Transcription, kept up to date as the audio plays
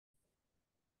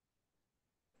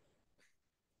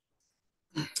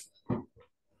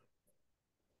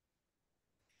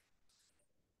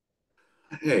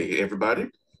Hey, everybody.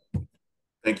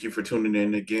 Thank you for tuning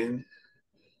in again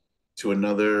to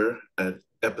another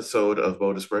episode of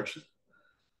Bold Expression.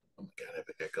 Oh my God,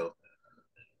 epic echo.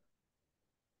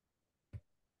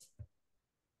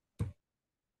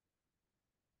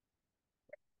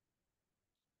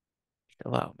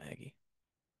 Chill out, Maggie.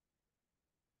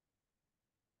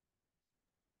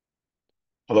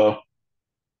 Hello.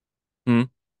 Hmm.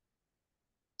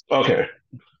 Okay.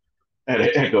 I had an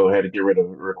echo. I had to get rid of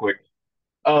it real quick.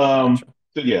 Um, Gotcha.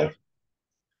 so yeah,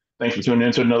 thanks for tuning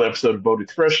in to another episode of Bold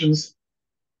Expressions.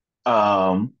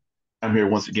 Um, I'm here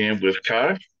once again with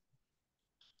Kai.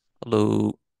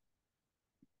 Hello.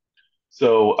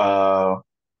 So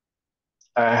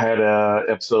I had a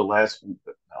episode last week,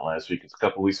 not last week, it's a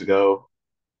couple weeks ago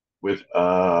with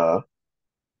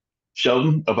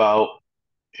Sheldon about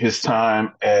his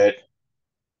time at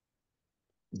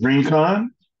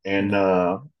DreamCon, and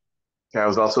Yeah. Kai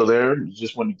was also there.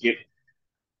 Just wanted to get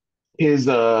his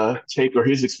take or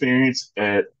his experience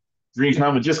at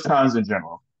DreamCon and just cons in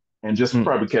general, and just Hmm.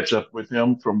 probably catch up with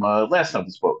him from last time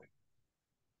we spoke.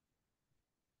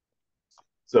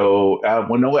 So,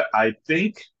 well, know what? I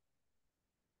think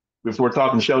before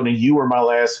talking to Sheldon, you were my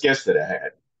last guest that I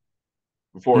had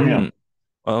before Hmm. him.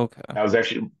 Okay. I was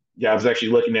actually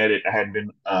looking at it. I hadn't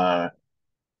been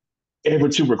able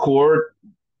to record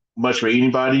much for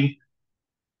anybody,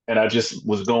 and I just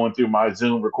was going through my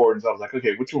Zoom recordings. I was like,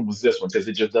 okay, which one was this one? Because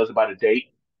it just does it by the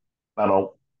date. I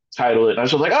don't title it. And I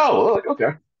was just like, oh, well, like,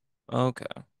 okay. Okay.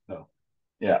 So,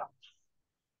 yeah.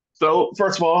 So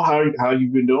first of all, how you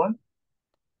been doing?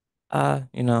 Uh,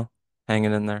 you know,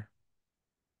 hanging in there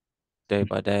day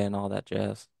by day and all that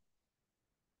jazz.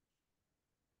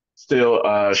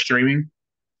 Still streaming.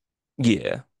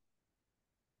 Yeah.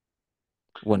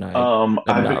 When I am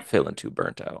I've been not feeling too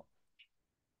burnt out.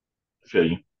 I feel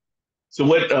you. So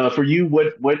what for you?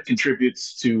 What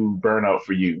contributes to burnout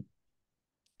for you?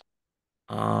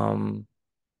 Um,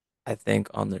 I think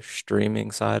on the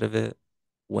streaming side of it,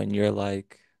 when you're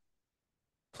like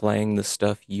playing the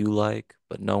stuff you like,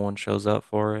 but no one shows up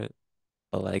for it,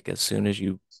 but like as soon as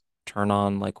you turn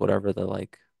on like whatever the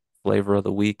like flavor of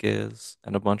the week is,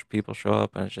 and a bunch of people show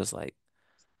up, and it's just like,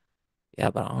 yeah,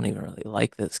 but I don't even really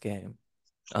like this game.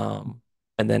 Um,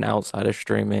 and then outside of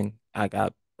streaming, I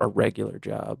got a regular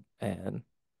job. And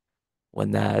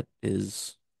when that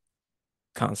is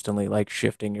constantly like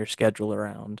shifting your schedule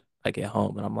around, I get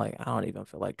home and I'm like, I don't even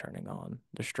feel like turning on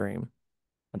the stream.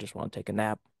 I just want to take a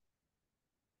nap.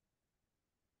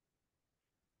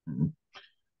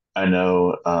 I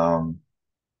know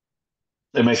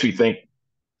it makes me think.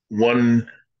 One,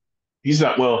 he's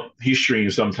not well. He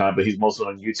streams sometime, but he's mostly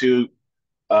on YouTube.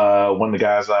 One of the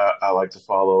guys I like to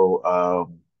follow,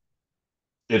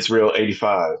 it's real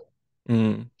 85.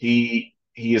 Mm, He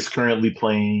is currently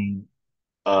playing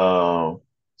uh,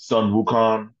 Sun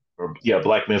Wukong, or yeah,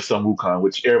 Black Myth Sun Wukong,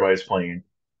 which everybody's playing.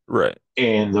 right.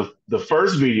 And the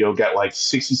first video got like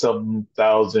 60 something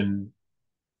thousand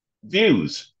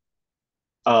views.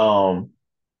 Um,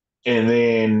 and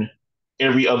then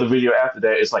every other video after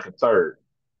that is like a third.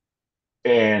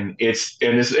 And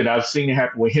I've seen it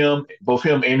happen with him. Both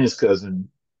him and his cousin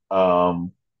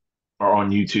um, are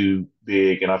on YouTube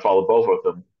big, and I follow both of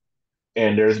them.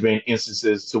 And there's been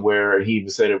instances to where he even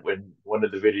said it when one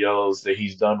of the videos that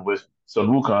he's done with Sun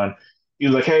Wukong, he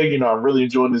was like, "Hey, I'm really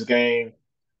enjoying this game,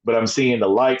 but I'm seeing the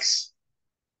likes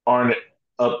aren't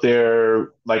up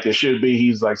there like they should be."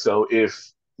 He's like, "So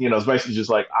if it's basically just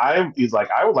like he's like,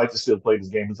 I would like to still play this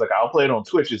game. He's like, I'll play it on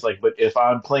Twitch. It's like, but if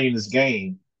I'm playing this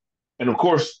game, and of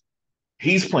course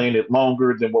he's playing it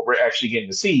longer than what we're actually getting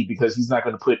to see because he's not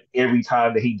going to put every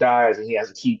time that he dies and he has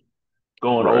to keep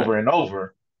going Right. over and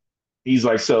over." He's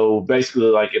like, so basically,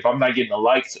 like, if I'm not getting the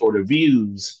likes or the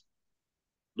views,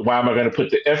 why am I going to put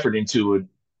the effort into it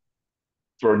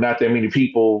for not that many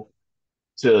people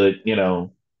to,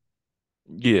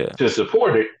 Yeah. to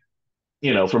support it?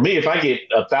 For me, if I get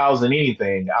 1,000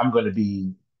 anything, I'm going to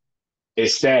be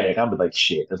ecstatic. I'm like,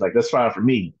 shit. It's like, that's fine for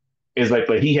me. It's like,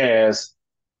 but he has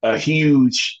a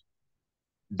huge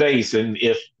base. And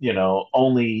if,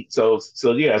 only, so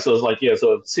yeah, so it's like, yeah,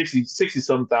 so if 60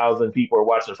 some thousand people are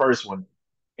watching the first one,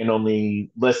 and only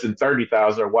less than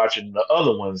 30,000 are watching the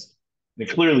other ones, then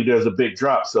clearly there's a big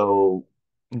drop. So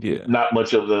Yeah. not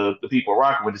much of the people are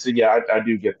rocking with it. So yeah, I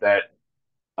do get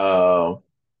uh,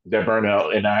 that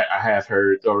burnout, and I have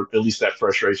heard, or at least that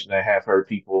frustration. I have heard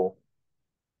people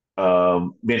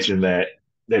mention that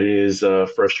it is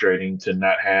frustrating to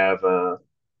not have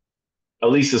at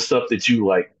least the stuff that you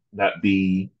like not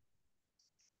be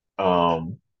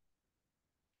um,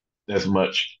 as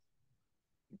much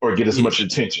or get as much Yeah.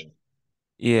 attention.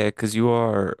 Yeah, because you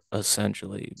are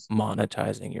essentially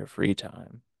monetizing your free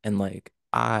time. And like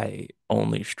I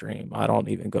only stream. I don't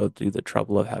even go through the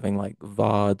trouble of having like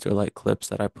VODs or like clips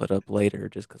that I put up later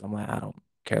just because I'm like, I don't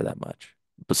care that much.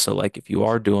 But so like if you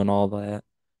are doing all that,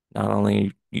 not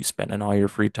only you spending all your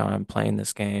free time playing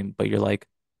this game, but you're like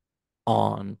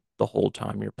on the whole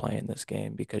time you're playing this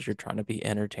game because you're trying to be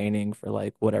entertaining for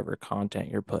like whatever content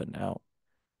you're putting out.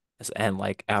 And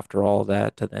like after all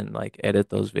that to then like edit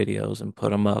those videos and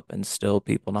put them up and still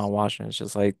people not watching, it's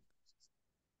just like,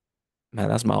 man,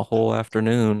 that's my whole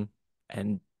afternoon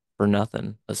and for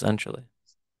nothing, essentially.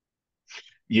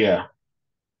 Yeah,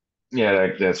 yeah,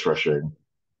 that's frustrating.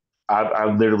 I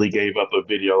literally gave up a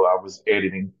video I was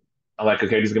editing. I'm like,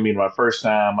 okay, this is gonna be my first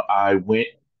time. I went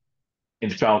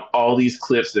and found all these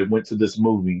clips that went to this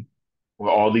movie with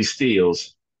all these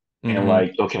stills, and Hmm.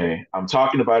 like, okay, I'm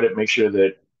talking about it. Make sure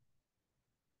that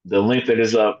the link that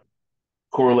is up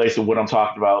correlates with what I'm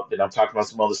talking about. Then I'm talking about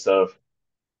some other stuff.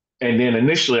 And then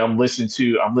initially I'm listening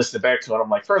back to it. I'm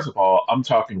like, first of all, I'm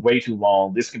talking way too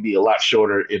long. This can be a lot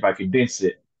shorter if I condense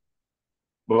it.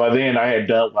 But by then I had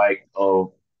done like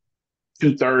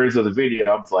two-thirds of the video.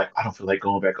 I was like, I don't feel like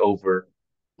going back over,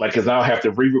 like, because I'll have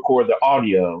to re-record the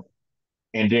audio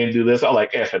and then do this. I'm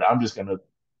like, F it, I'm just gonna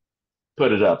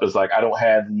put it up. It's like I don't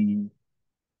have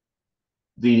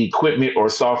the equipment or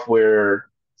software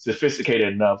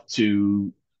sophisticated enough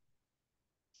to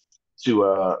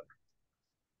uh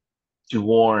to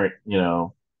warrant,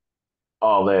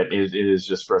 all that. It is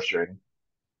just frustrating.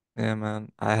 Yeah,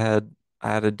 man. I had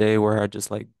a day where I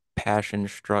just like passion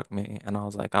struck me and I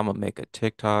was like, I'm gonna make a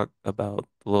TikTok about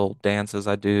the little dances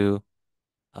I do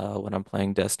when I'm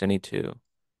playing Destiny 2,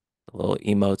 the little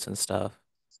emotes and stuff.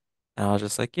 And I was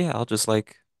just like, yeah, I'll just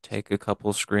like take a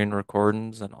couple screen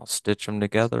recordings and I'll stitch them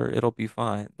together. It'll be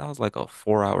fine. That was like a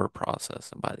 4 hour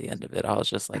process. And by the end of it, I was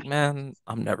just like, man,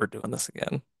 I'm never doing this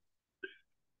again.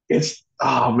 It's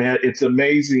oh man, it's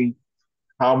amazing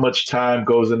how much time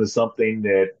goes into something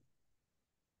that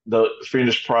the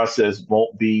finished process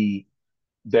won't be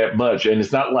that much. And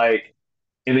it's not like,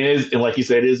 and it is, and like you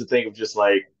said, it is a thing of just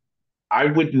like, I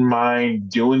wouldn't mind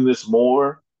doing this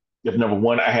more if number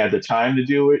one, I had the time to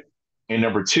do it. And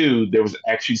number two, there was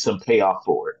actually some payoff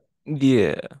for it.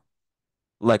 Yeah.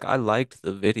 Like I liked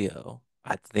the video.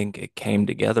 I think it came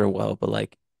together well, but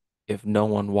like if no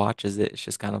one watches it, it's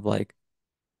just kind of like,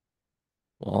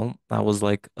 well, that was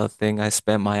like a thing I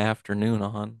spent my afternoon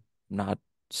on. Not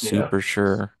Yeah. super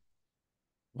sure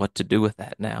what to do with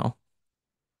that now.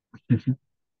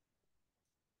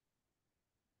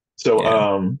 So, Yeah.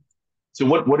 so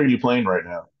what are you playing right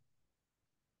now?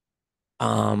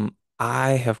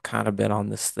 I have kind of been on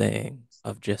this thing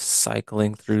of just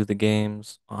cycling through the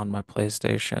games on my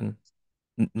PlayStation,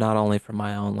 not only for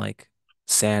my own like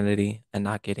sanity and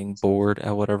not getting bored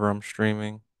at whatever I'm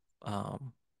streaming,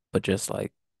 um, but just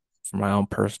like for my own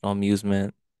personal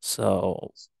amusement.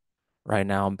 So right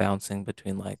now I'm bouncing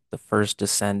between like the First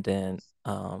Descendant,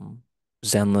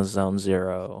 Zenless Zone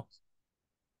Zero,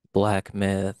 Black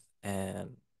Myth,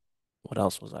 and what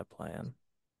else was I playing?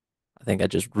 I think I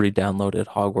just re-downloaded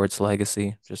Hogwarts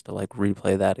Legacy just to like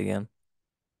replay that again.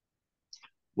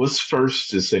 What's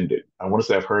First Descendant? I want to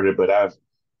say I've heard it, but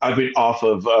I've been off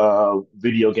of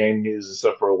video game news and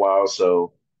stuff for a while,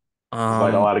 so it's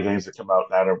like a Um, lot of games that come out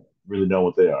and I don't really know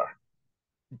what they are.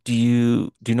 do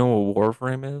you know what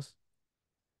Warframe is?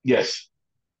 Yes.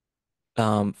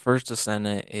 First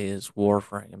Descendant is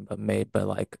Warframe, but made by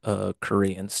like a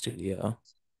Korean studio.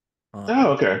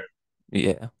 Oh, Um, okay.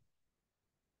 yeah,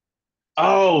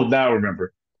 Oh, now I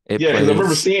remember. it Yeah, because I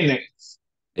remember plays seeing it.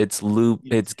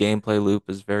 its gameplay loop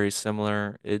is very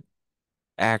similar. It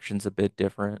action's a bit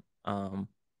different.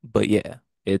 But yeah,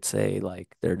 it's a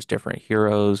like there's different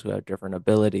heroes who have different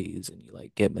abilities, and you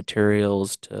like get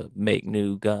materials to make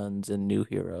new guns and new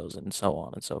heroes and so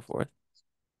on and so forth.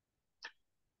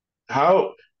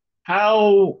 How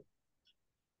how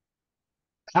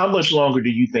how much longer do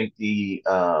you think the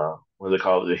what do they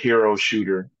call it, the hero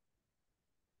shooter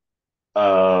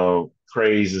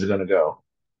craze is gonna go?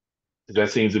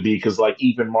 That seems to be because like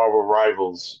even Marvel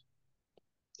Rivals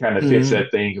kind of fits Mm,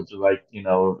 that thing of like,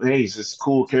 hey, he's this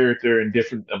cool character and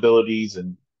different abilities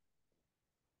and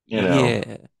you know.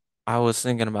 yeah, I was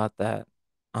thinking about that.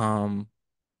 Um,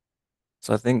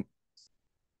 so I think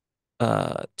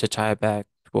to tie it back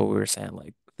to what we were saying,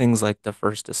 like things like the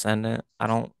First Descendant, I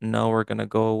don't know are gonna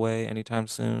go away anytime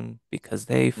soon because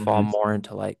they fall Mhm. more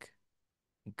into like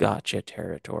gotcha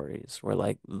territories where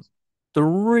like the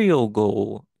real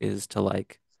goal is to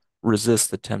like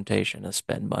resist the temptation to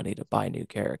spend money to buy new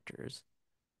characters.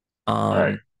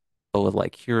 Right. Um, but with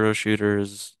like hero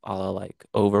shooters, a la like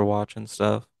Overwatch and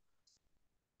stuff.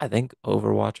 I think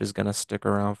Overwatch is gonna stick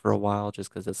around for a while just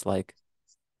because it's like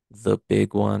the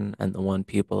big one and the one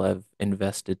people have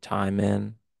invested time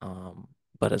in.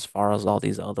 But as far as all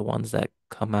these other ones that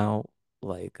come out,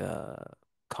 like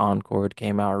Concord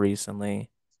came out recently,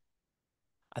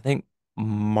 I think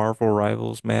Marvel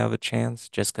Rivals may have a chance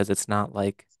just because it's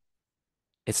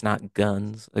not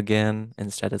guns again.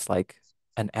 Instead, it's like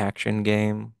an action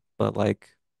game, but like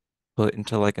put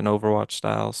into like an Overwatch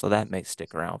style. So that may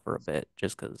stick around for a bit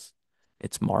just because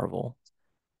it's Marvel.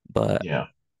 But Yeah,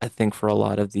 I think for a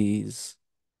lot of these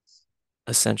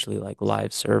essentially like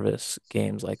live service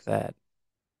games like that,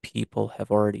 people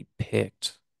have already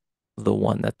picked the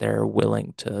one that they're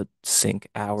willing to sink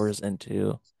hours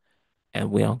into.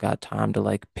 And we don't got time to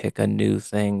like pick a new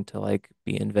thing to like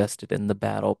be invested in the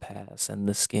battle pass and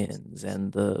the skins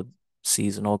and the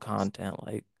seasonal content.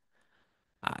 Like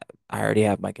I, I already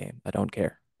have my game. I don't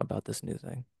care about this new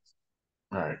thing.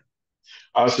 right.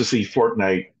 I also see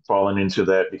Fortnite falling into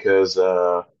that because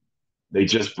they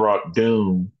just brought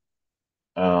Doom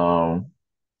um,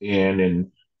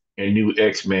 in and new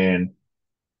X-Men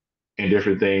and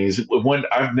different things. One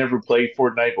I've never played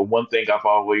Fortnite, but one thing I've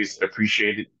always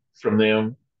appreciated from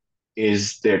them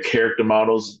is their character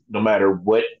models, no matter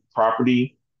what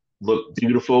property, look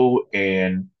beautiful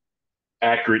and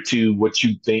accurate to what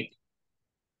you think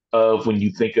of when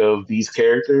you think of these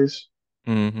characters.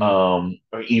 Mm-hmm.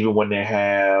 Or even when they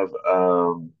have,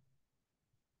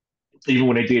 even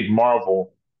when they did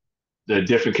Marvel, the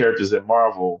different characters at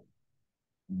Marvel,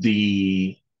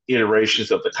 the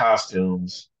iterations of the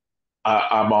costumes.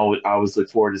 I always look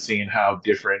forward to seeing how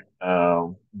different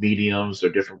mediums or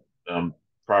different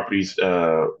properties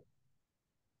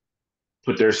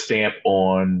put their stamp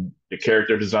on the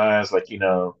character designs. Like,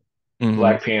 Mm-hmm.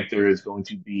 Black Panther is going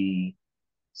to be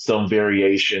some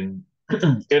variation.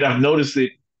 And I've noticed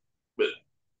it,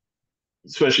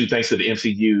 especially thanks to the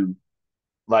MCU,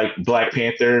 like Black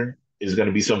Panther is going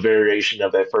to be some variation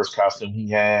of that first costume he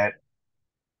had.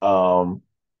 Um,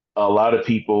 a lot of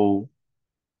people,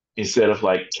 instead of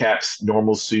like Cap's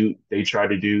normal suit, they try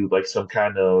to do like some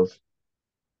kind of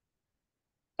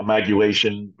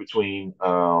amalgamation between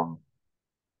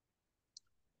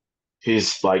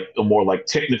his like a more like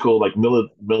technical, like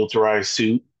militarized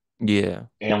suit Yeah.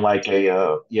 and like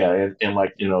a yeah, and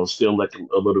like still like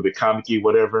a little bit comicky,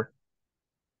 whatever.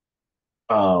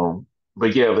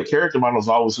 But yeah, the character models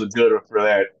always look good for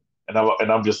that. And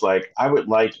I'm just like, I would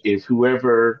like if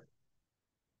whoever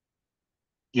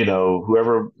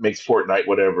makes Fortnite,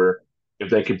 whatever, if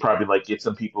they could probably like get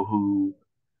some people who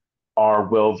are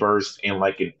well versed in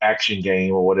like an action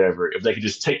game or whatever, if they could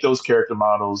just take those character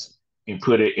models and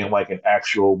put it in like an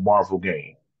actual Marvel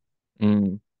game.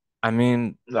 Mm. I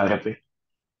mean, Not happy.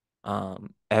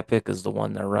 Epic is the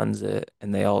one that runs it,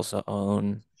 and they also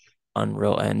own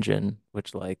Unreal Engine,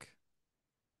 which like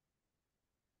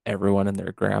everyone and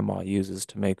their grandma uses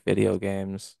to make video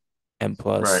games. And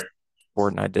Right. plus,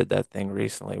 Fortnite did that thing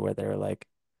recently where they're like,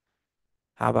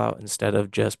 how about instead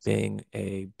of just being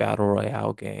a battle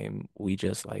royale game, we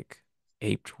just like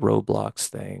aped Roblox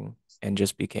thing and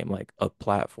just became like a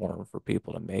platform for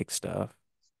people to make stuff.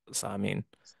 So I mean,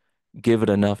 give it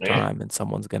enough Yeah. time and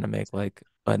someone's gonna make like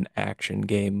an action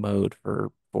game mode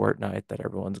for Fortnite that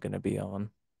everyone's gonna be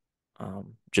on.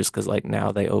 Just 'cause like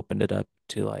now they opened it up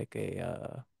to like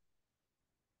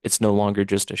it's no longer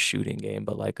just a shooting game,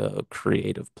 but like a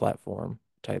creative platform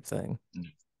type thing.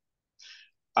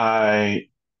 I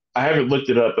I haven't looked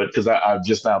it up, but because I've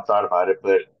just now thought about it,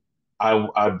 but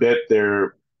I bet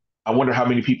there. I wonder how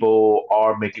many people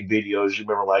are making videos. You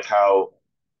remember like how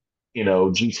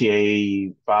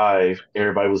GTA 5,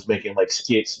 everybody was making like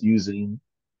skits using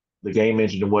the game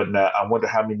engine and whatnot. I wonder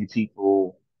how many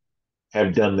people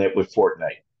have done that with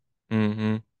Fortnite.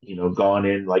 Mm-hmm. Gone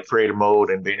in like creator mode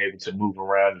and being able to move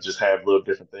around and just have little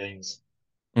different things.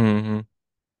 Mm-hmm.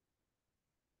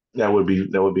 That would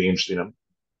be interesting.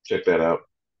 Check that out.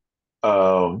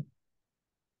 Um,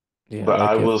 Yeah, but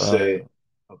I like will if say,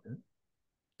 okay.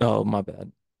 oh my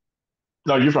bad.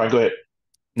 No, you're fine. Go ahead.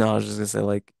 No, I was just gonna say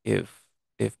like if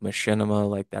machinima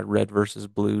like that red versus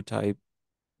blue type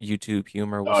YouTube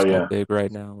humor was Oh still yeah, big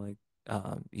right now, like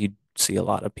you'd see a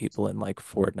lot of people in like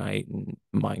Fortnite and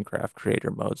Minecraft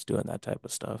creator modes doing that type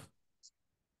of stuff.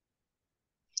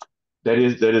 that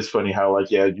is funny how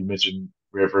like yeah you mentioned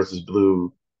red versus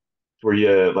blue, where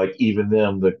yeah like even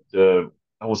them the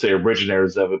I won't say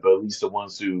originators of it, but at least the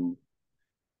ones who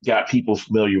got people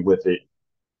familiar with it.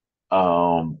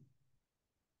 Um,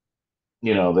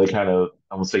 they kind of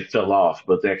I won't say fell off,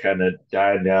 but that kind of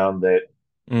died down. That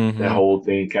Mm-hmm. whole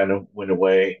thing kind of went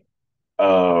away.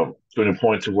 to the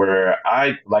point to where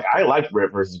I liked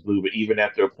Red versus Blue, but even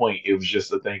after a point, it was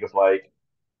just a thing of like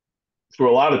for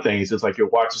a lot of things, it's like you're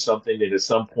watching something that at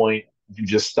some point you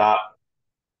just stop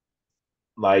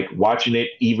like watching it,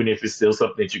 even if it's still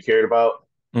something that you cared about.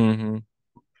 Mm-hmm.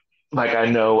 Like I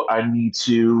know I need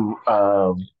to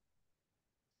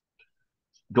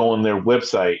go on their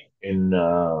website and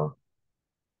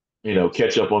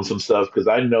catch up on some stuff because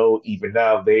I know even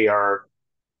now they are,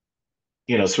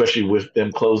 especially with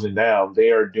them closing down,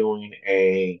 they are doing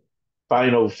a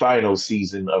final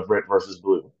season of Red versus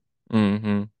Blue.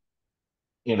 Mm-hmm.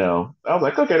 I was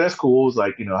like, okay, that's cool. It's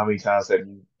like, how many times have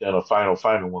you done a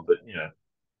final one? But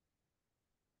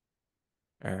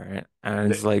All right.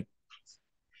 And it's like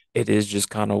it is just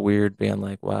kind of weird being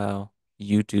like, wow,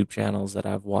 YouTube channels that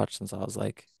I've watched since I was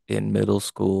like in middle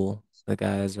school, the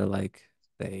guys are like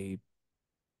they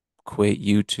quit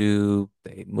YouTube,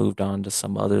 they moved on to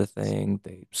some other thing,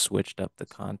 they switched up the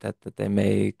content that they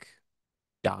make,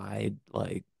 died.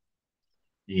 Like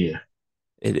yeah,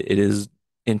 it is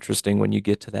interesting when you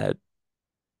get to that,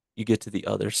 you get to the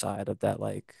other side of that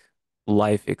like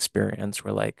life experience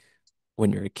where like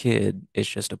when you're a kid, it's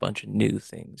just a bunch of new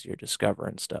things. You're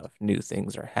discovering stuff, new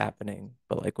things are happening.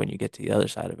 But like when you get to the other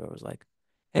side of it, it was like,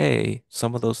 hey,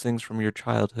 some of those things from your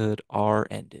childhood are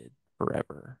ended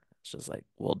forever. It's just like,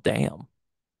 well, damn.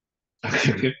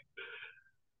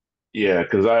 yeah.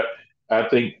 Because I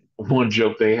think one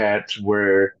joke they had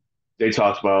where they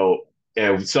talked about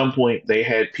at some point they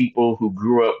had people who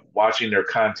grew up watching their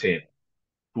content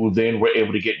who then were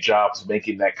able to get jobs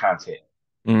making that content.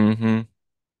 Mm-hmm.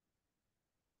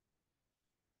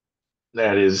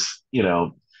 That is,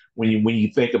 when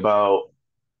you think about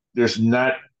there's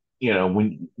not,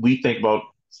 when we think about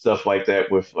stuff like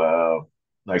that with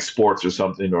like sports or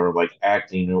something or like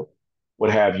acting or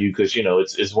what have you, because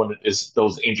it's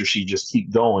those industries just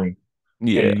keep going,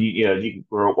 Yeah, and you can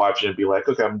grow up watching and be like,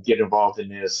 okay, I'm getting involved in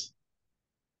this,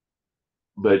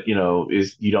 but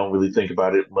is you don't really think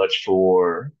about it much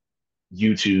for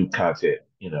YouTube content,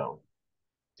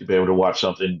 to be able to watch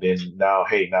something. Then now,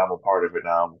 hey, now I'm a part of it.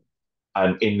 Now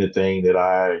I'm in the thing that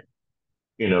I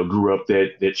grew up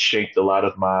that shaped a lot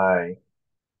of my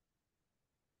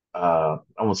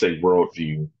I won't say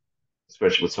worldview,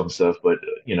 especially with some stuff, but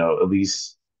at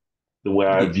least the way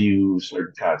I yeah, view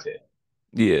certain content.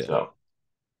 yeah. So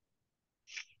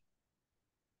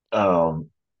um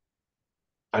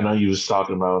I know you was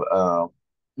talking about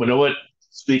you know what?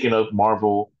 Speaking of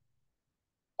Marvel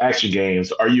action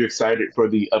games, are you excited for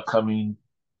the upcoming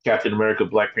Captain America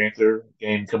Black Panther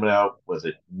game coming out? Was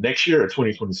it next year or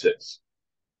 2026?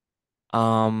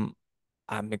 Um,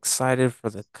 I'm excited for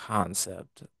the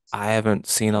concept. I haven't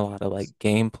seen a lot of like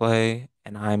gameplay,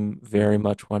 and I'm very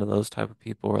much one of those type of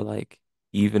people where like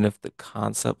even if the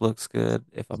concept looks good,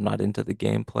 if I'm not into the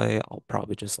gameplay, I'll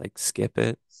probably just like skip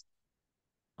it.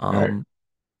 Right. Um,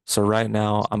 so right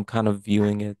now I'm kind of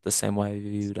viewing it the same way I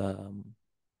viewed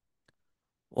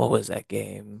what was that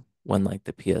game when like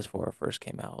the PS4 first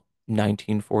came out?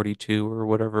 1942 or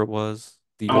whatever it was,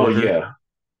 The Oh Order, yeah.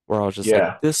 where I was just like,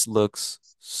 Yeah. this looks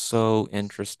so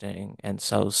interesting and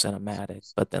so cinematic.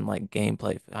 But then like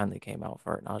gameplay finally came out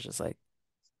for it, and I was just like,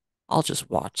 I'll just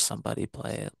watch somebody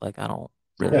play it. Like I don't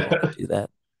really want to do that.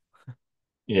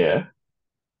 Yeah.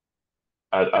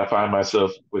 I find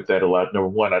myself with that a lot. Number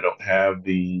one, I don't have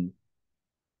the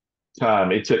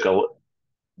time. It took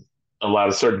a lot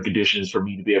of certain conditions for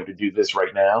me to be able to do this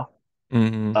right now.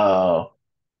 Hmm. Uh,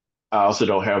 I also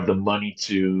don't have the money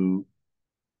to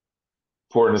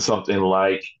pour into something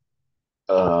like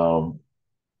um,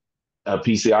 a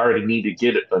PC. I already need to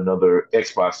get another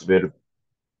Xbox to be able to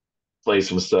play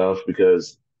some stuff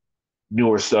because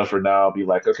newer stuff are now be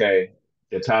like, okay,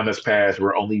 the time has passed.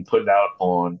 We're only putting out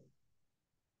on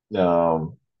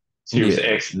um, Series Yeah,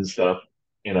 X and stuff,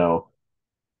 you know.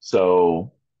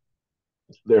 So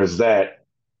there's that,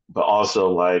 but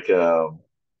also like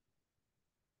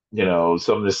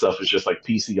some of this stuff is just like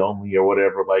PC only or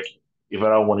whatever. Like if I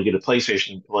don't want to get a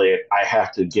PlayStation to play it, I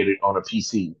have to get it on a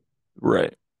PC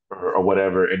right, or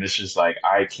whatever. And it's just like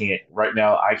I can't right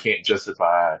now. I can't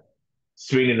justify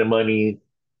spending the money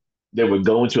that would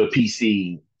go into a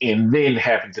PC and then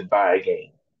having to buy a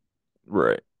game.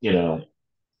 right, You know,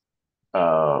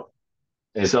 uh,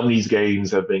 and some of these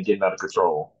games have been getting out of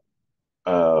control.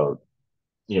 Uh,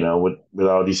 with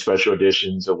all these special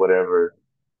editions or whatever,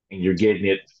 and you're getting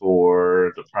it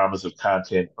for the promise of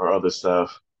content or other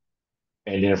stuff.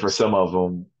 And then for some of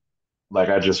them, like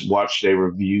I just watched a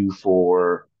review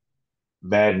for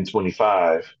Madden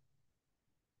 25,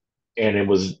 and it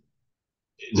was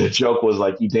the joke was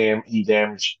like he damn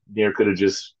near could have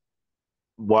just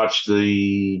watched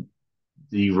the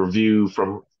the review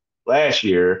from last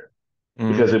year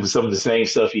because it Hmm. was some of the same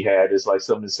stuff he had. It's like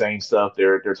some of the same stuff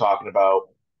they're talking about.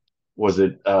 Was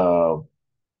it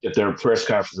at their press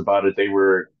conference about it? They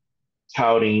were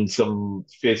touting some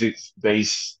physics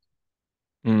based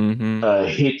Hmm.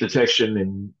 hit detection,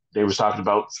 and they was talking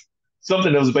about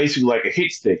something that was basically like a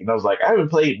hit stick. And I was like, I haven't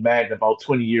played Madden in about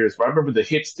 20 years, but I remember the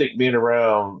hit stick being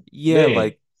around Yeah, then.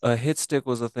 like a hit stick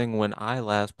was a thing when I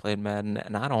last played Madden,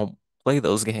 and I don't play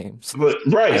those games. But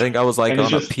I right, think I was like and it's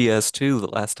on a just PS2 the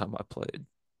last time I played.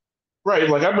 right.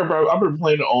 Like I remember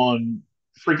playing on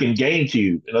freaking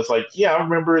GameCube, and it's like, yeah, I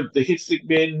remember the hit stick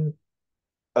being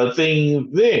a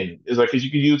thing then. It's like because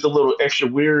you could use a little extra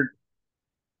weird,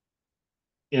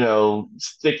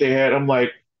 stick they had. I'm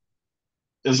like,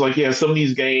 it's like, yeah, some of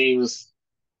these games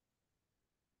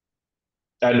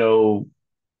I know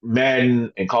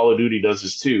Madden and Call of Duty does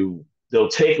this too. They'll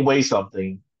take away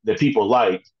something that people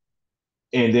like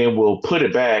and then we'll put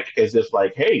it back as if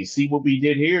like, hey, see what we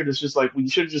did here? And it's just like we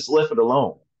should have just left it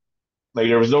alone. Like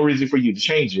there was no reason for you to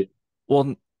change it.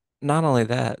 Well, not only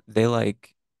that, they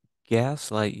like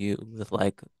gaslight you with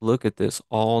like, look at this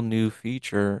all new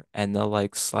feature, and they'll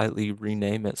like slightly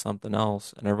rename it something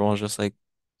else, and everyone's just like,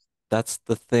 that's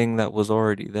the thing that was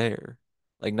already there.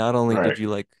 Like, not only Right. did you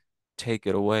like take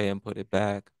it away and put it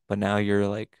back, but now you're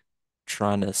like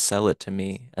trying to sell it to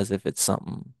me as if it's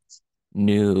something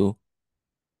new.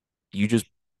 You just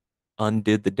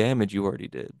undid the damage you already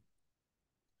did.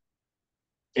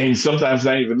 And sometimes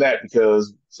not even that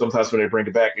because sometimes when they bring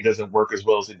it back, it doesn't work as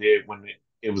well as it did when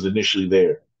it was initially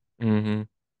there. Hmm.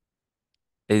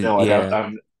 Like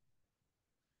Yeah,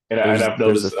 And I've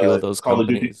there's a noticed few of those Call of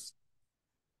Duty. companies.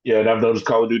 Yeah, and I've noticed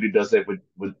Call of Duty does that with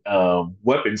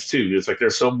weapons too. It's like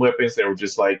there's some weapons that were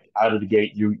just like out of the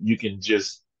gate. You can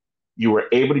just you were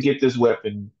able to get this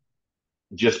weapon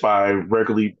just by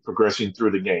regularly progressing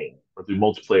through the game or through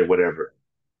multiplayer, whatever.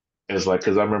 And it's like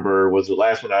because I remember was the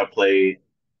last one I played.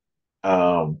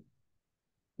 Um,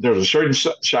 there was a certain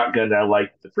shotgun that I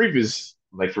liked the previous,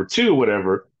 like for two, or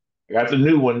whatever. I got the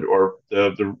new one or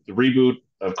the reboot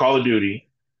of Call of Duty,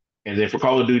 and then for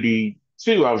Call of Duty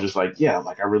 2, I was just like, yeah,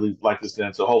 like I really like this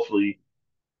gun. So hopefully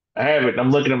I have it. And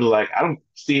I'm looking, I'm like, I don't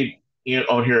see it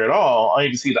on here at all. I don't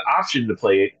even see the option to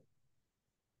play it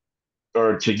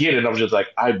or to get it. I was just like,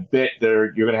 I bet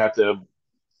you're gonna have to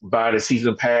buy the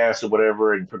season pass or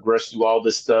whatever and progress through all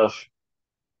this stuff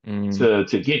Mm, to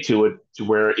get to it to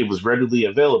where it was readily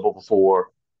available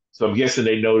before. So I'm guessing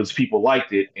they noticed people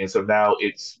liked it, and so now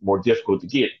it's more difficult to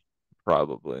get.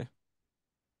 probably.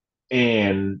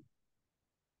 And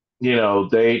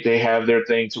they have their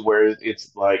thing to where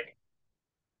it's like,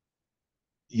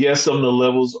 yes, some of the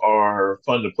levels are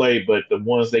fun to play, but the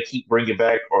ones they keep bringing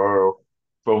back are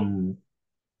from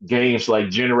games like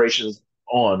generations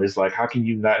on. It's like, how can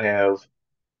you not have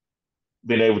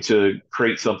been able to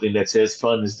create something that's as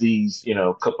fun as these,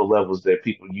 couple levels that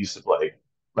people used to play?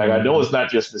 Like, I know Hmm. it's not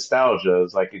just nostalgia;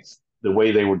 it's like it's the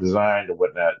way they were designed and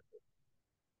whatnot,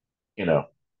 you know.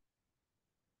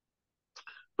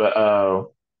 But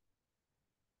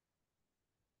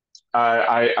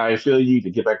I feel you to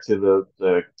get back to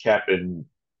the Cap and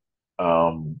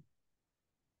um,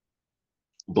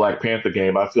 Black Panther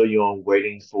game. I feel you on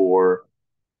waiting for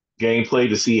gameplay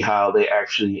to see how they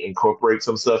actually incorporate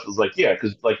some stuff. It's like, yeah,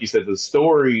 because like you said, the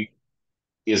story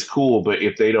is cool, but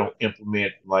if they don't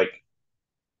implement like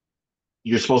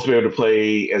you're supposed to be able to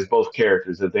play as both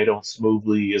characters, if they don't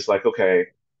smoothly, it's like, okay,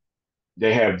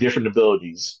 they have different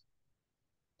abilities.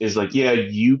 It's like, yeah,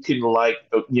 you can like,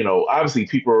 obviously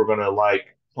people are gonna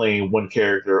like playing one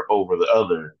character over the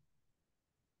other,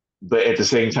 but at the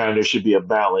same time, there should be a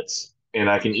balance, and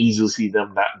I can easily see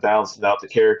them not balancing out the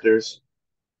characters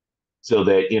so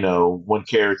that one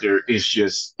character is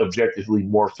just objectively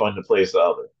more fun to play as the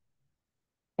other.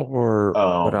 Or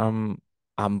what Um,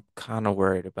 I'm kind of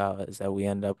worried about is that we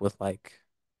end up with like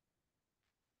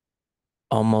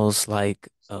almost like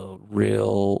a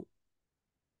real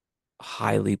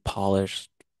highly polished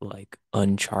like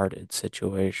Uncharted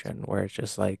situation where it's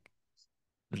just like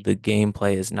the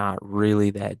gameplay is not really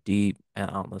that deep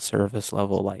and on the surface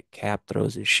level, like Cap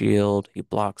throws his shield, he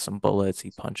blocks some bullets,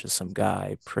 he punches some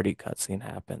guy, pretty cutscene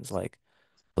happens. Like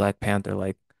Black Panther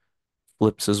like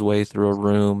flips his way through a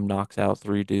room, knocks out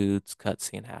three dudes,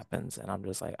 cutscene happens, and I'm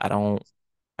just like,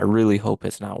 I really hope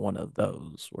it's not one of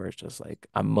those where it's just like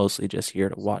I'm mostly just here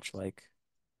to watch like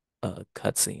a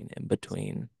cutscene in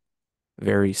between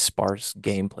very sparse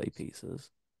gameplay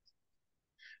pieces.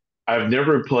 I've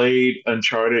never played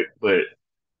Uncharted, but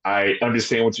I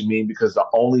understand what you mean because the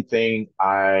only thing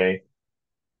I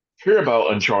hear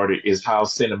about Uncharted is how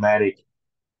cinematic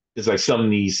is like some of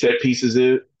these set pieces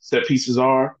is. set pieces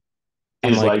are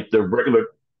And is like, like the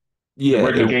yeah,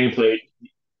 regular gameplay.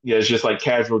 Yeah, it's just like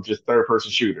casual, just third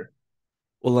person shooter.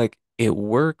 like it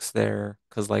works there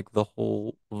because like the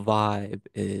whole vibe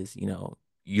is,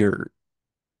 you're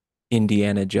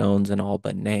Indiana Jones and all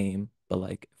but name. But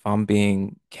like if I'm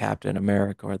being Captain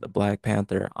America or the Black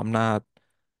Panther, I'm not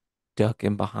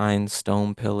ducking behind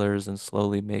stone pillars and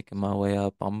slowly making my way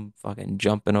up. I'm fucking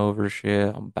jumping over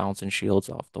shit. I'm bouncing shields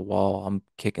off the wall. I'm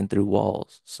kicking through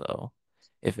walls. So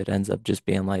if it ends up just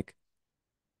being like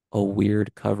a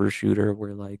weird cover shooter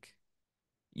where like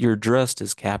you're dressed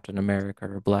as Captain America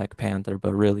or Black Panther,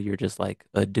 but really you're just like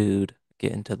a dude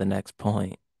getting to the next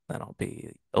point, then I'll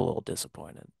be a little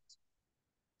disappointed.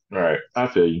 Right, I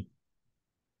feel you.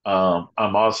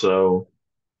 I'm also,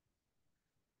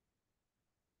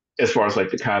 as far as like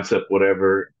the concept,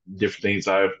 whatever, different things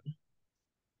I've,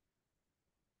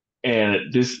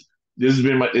 and this has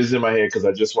been this is in my head because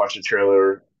I just watched a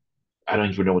trailer. I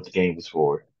don't even know what the game was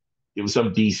for. It was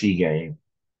some DC game,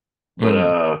 but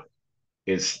Mm,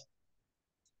 it's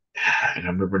and I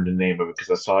remember the name of it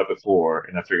because I saw it before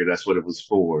and I figured that's what it was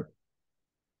for.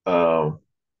 Um,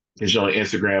 because on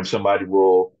Instagram, somebody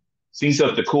will see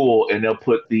something cool and they'll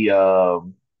put the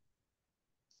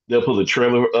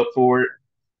trailer up for it,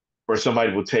 or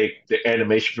somebody will take the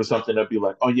animation for something. They'll be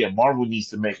like, "Oh yeah, Marvel needs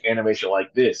to make animation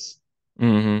like this,"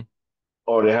 hmm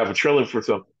or they have a trailer for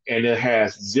something, and it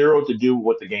has zero to do with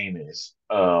what the game is.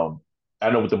 I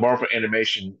know with the Marvel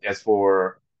animation, as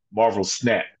for Marvel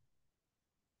Snap,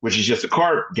 which is just a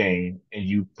card game, and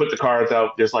you put the cards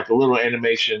out. There's like a little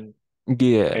animation,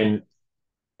 Yeah.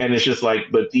 and it's just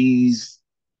like, but these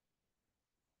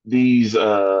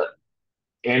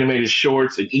animated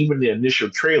shorts, and even the initial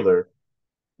trailer,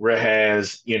 where it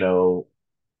has,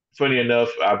 funny enough,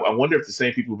 I wonder if the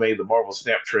same people who made the Marvel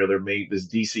Snap trailer made this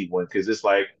DC one because it's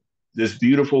like this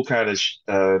beautiful kind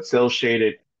of cell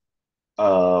shaded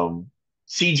um,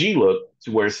 CG look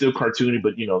to where it's still cartoony,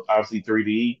 but obviously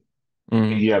 3D.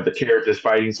 And hmm you have the characters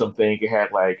fighting something. It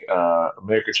had like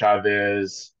America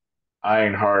Chavez,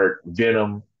 Ironheart,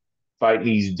 Venom fighting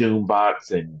these Doom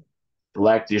bots, and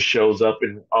Galactus shows up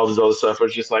and all this other stuff.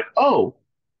 It's just like, oh,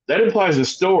 that implies a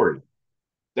story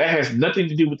that has nothing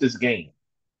to do with this game.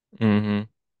 hmm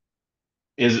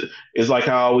Is like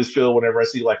how I always feel whenever I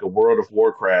see like a World of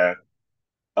Warcraft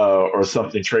or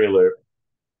something trailer,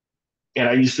 and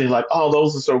I used to think like, oh,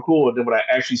 those are so cool. And then when I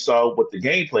actually saw what the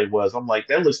gameplay was, I'm like,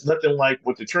 that looks nothing like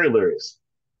what the trailer is.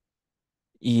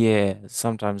 Yeah,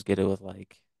 sometimes get it with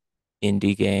like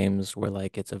indie games where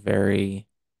like it's a very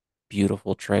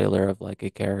beautiful trailer of like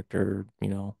a character,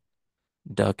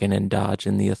 ducking and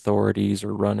dodging the authorities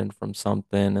or running from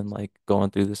something and like going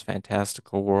through this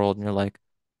fantastical world and you're like,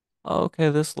 oh, okay,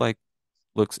 this like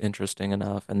looks interesting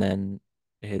enough. And then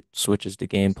it switches to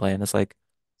gameplay and it's like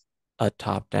a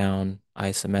top-down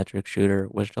isometric shooter,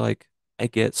 which like I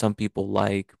get some people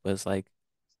like, but it's like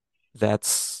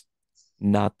that's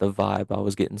not the vibe I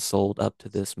was getting sold up to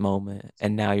this moment.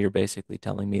 And now you're basically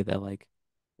telling me that like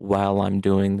while I'm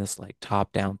doing this like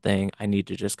top-down thing, I need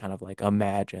to just kind of like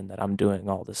imagine that I'm doing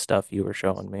all this stuff you were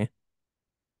showing me.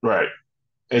 Right.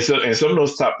 And some of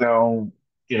those top down,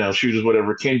 shooters,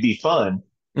 whatever, can be fun.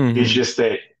 It's hmm just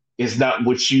that it's not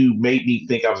what you made me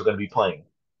think I was going to be playing.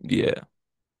 Yeah.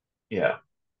 Yeah.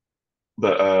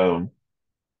 But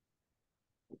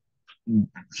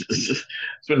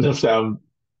spend enough time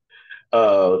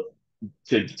uh,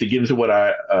 to get into what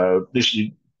I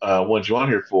initially wanted you on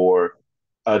here for.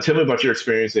 Tell me about your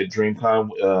experience at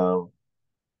DreamCon.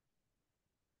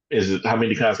 Is it how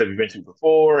many cons have you been to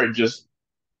before, and just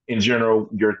in general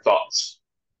your thoughts?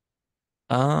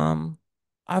 Um,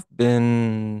 I've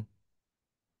been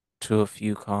to a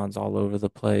few cons all over the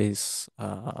place.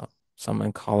 Some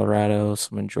in Colorado,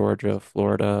 some in Georgia,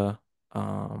 Florida,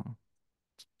 um,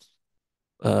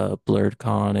 Blurred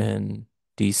Con in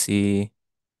DC,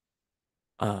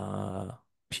 uh,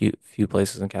 few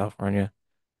places in California.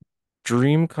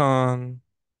 DreamCon,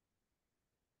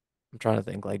 I'm trying to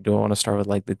think, like, do I want to start with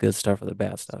like the good stuff or the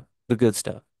bad stuff? The good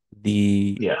stuff.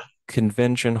 The Yeah.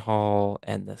 convention hall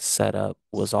and the setup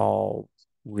was all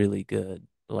really good.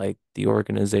 Like the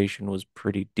organization was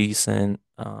pretty decent.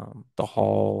 The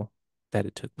hall that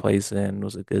it took place in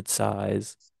was a good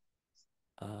size.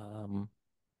 Um,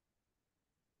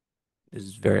 it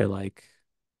was very like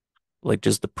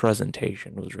just the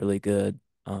presentation was really good.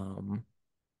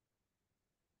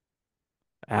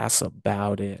 That's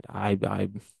about it.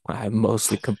 I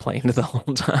mostly complained the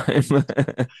whole time.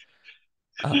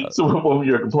 Uh, So what were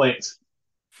your complaints?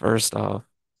 First off,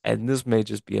 and this may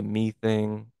just be a me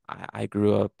thing, I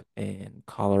grew up in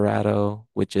Colorado,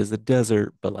 which is a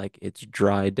desert, but like it's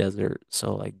dry desert.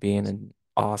 So like being in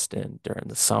Austin during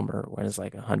the summer when it's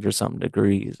like 100 something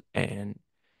degrees and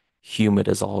humid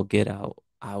as all get out,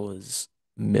 I was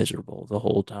miserable the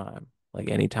whole time. Like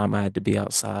anytime I had to be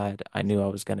outside, I knew I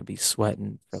was going to be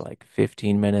sweating for like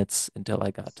 15 minutes until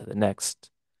I got to the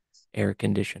next air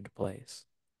conditioned place.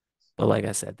 But like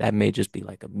I said, that may just be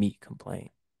like a me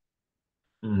complaint.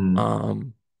 Hmm.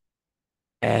 Um,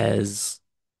 as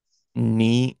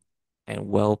neat and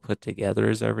well put together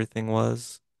as everything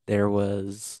was, there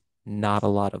was not a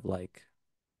lot of like,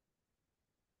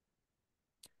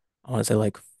 I want to say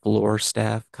like floor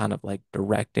staff kind of like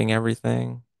directing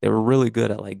everything. They were really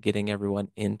good at like getting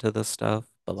everyone into the stuff,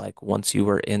 but like once you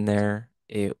were in there,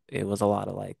 it was a lot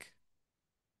of like,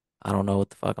 I don't know what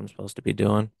the fuck I'm supposed to be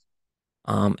doing.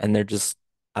 And they're just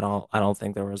I don't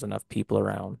think there was enough people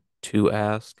around to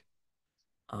ask.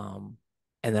 Um,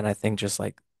 and then I think just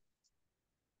like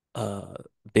uh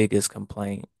biggest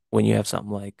complaint when you have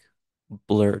something like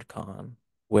BlurredCon,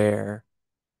 where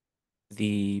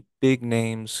the big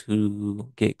names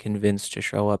who get convinced to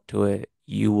show up to it,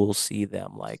 you will see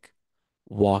them like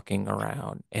walking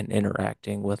around and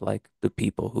interacting with like the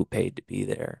people who paid to be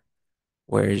there.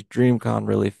 Whereas DreamCon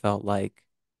really felt like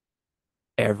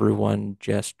everyone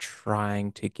just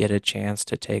trying to get a chance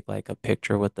to take like a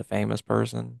picture with the famous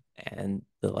person, and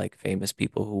the like famous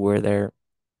people who were there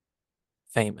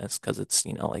famous because it's,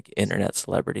 like internet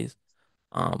celebrities.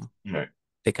 Um, Right.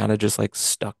 they kind of just like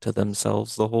stuck to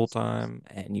themselves the whole time,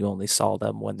 and you only saw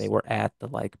them when they were at the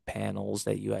like panels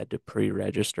that you had to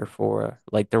pre-register for.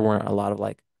 Like there weren't a lot of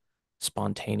like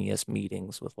spontaneous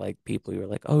meetings with like people you were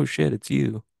like, oh shit, it's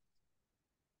you.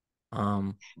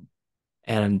 Um,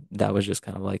 and that was just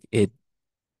kind of like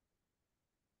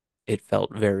it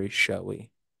felt very showy.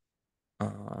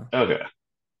 Uh, Okay.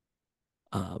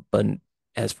 but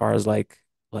as far as like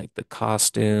the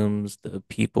costumes, the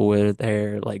people were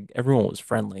there, like everyone was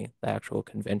friendly, the actual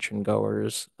convention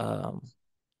goers. A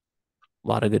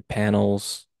lot of good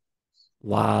panels,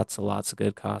 lots of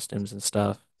good costumes and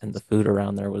stuff, and the food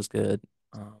around there was good.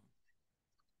 Um,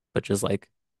 but just like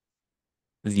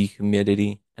the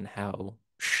humidity and how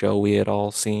showy it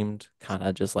all seemed, kind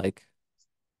of just like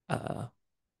uh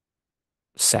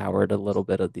soured a little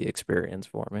bit of the experience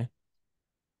for me.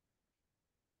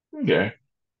 Okay.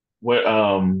 What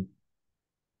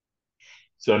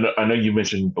so I know you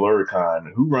mentioned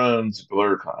BlurCon. Who runs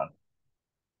BlurCon?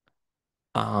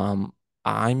 Um,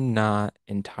 I'm not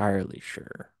entirely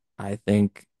sure. I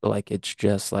think like it's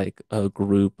just like a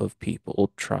group of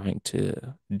people trying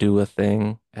to do a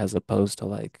thing as opposed to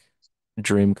like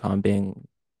DreamCon being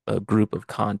a group of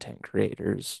content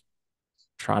creators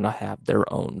trying to have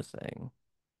their own thing.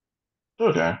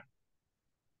 Okay.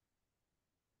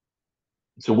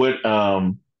 So what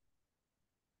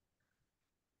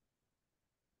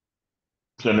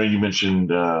so I know you mentioned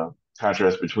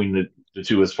contrast between the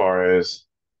two as far as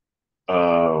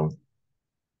um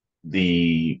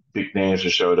the big names that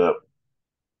showed up.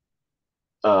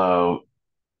 Uh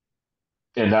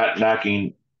and not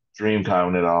knocking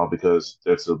DreamCon at all because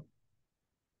that's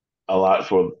a lot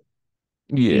for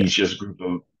Yeah. these just group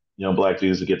of black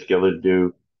dudes to get together to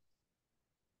do.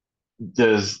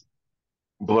 Does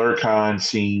BlurCon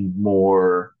seem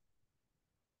more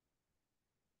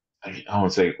I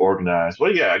won't say organized.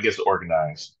 Well, yeah, I guess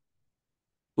organized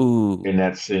Ooh, in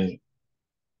that sense.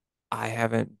 I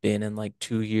haven't been in like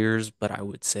 2 years, but I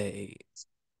would say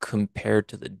compared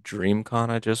to the DreamCon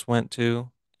I just went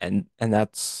to, and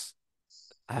that's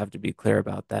I have to be clear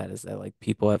about that, is that like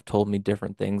people have told me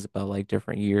different things about like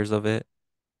different years of it.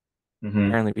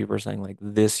 Hmm. Apparently people are saying like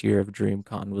this year of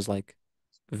DreamCon was like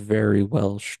very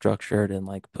well structured and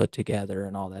like put together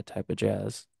and all that type of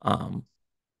jazz.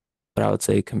 But I would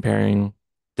say comparing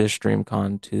this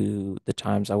DreamCon to the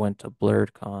times I went to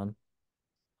BlurredCon,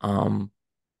 um,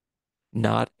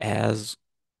 not as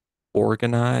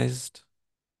organized,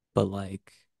 but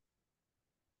like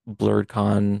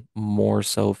BlurredCon more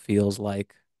so feels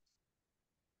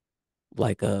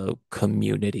like a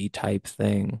community type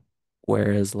thing,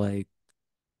 whereas like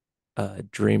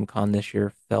DreamCon this year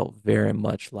felt very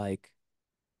much like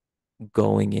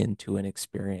going into an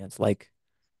experience,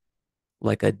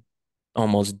 like a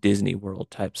almost Disney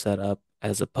World type setup,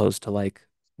 as opposed to like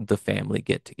the family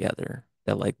get together.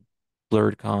 That like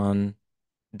BlurredCon,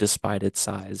 despite its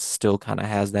size, still kind of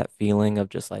has that feeling of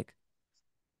just like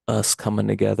us coming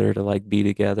together to like be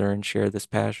together and share this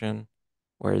passion.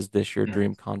 Whereas this year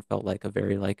DreamCon felt like a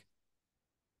very like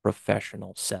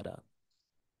professional setup.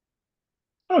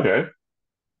 Okay.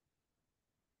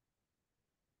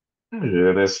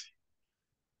 Yeah,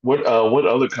 what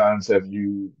other cons have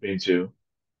you been to?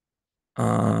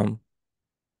 Um,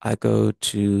 I go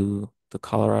to the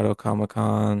Colorado Comic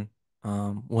Con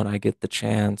when I get the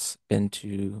chance. Been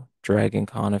to Dragon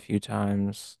Con a few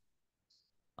times.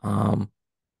 Um,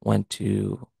 went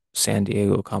to San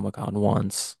Diego Comic Con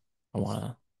once. I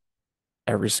wanna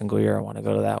every single year I want to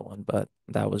go to that one, but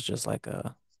that was just like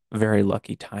a very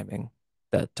lucky timing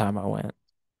that time I went.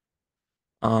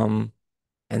 Um,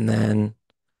 and then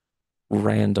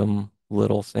random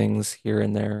little things here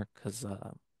and there because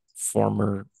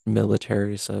former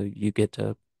military, so you get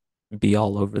to be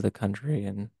all over the country,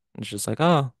 and it's just like, oh,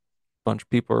 a bunch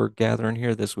of people are gathering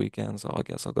here this weekend, so I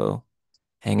guess I'll go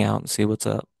hang out and see what's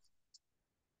up.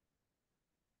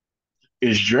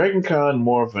 Is Dragon Con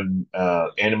more of an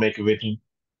anime convention?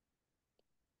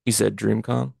 You said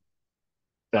DreamCon?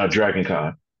 Dragon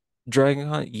Con. Dragon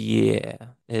Hunt? Yeah,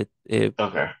 it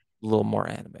Okay. a little more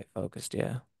anime focused,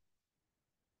 yeah.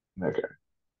 Okay.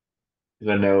 'Cause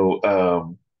I know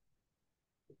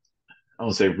I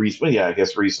don't say recently, yeah, I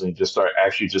guess recently just start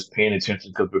actually just paying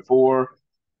attention because before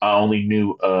I only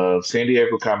knew of San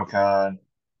Diego Comic Con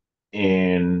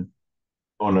and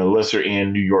on a lesser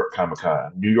end New York Comic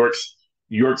Con. New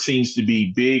York seems to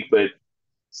be big, but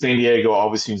San Diego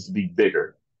always seems to be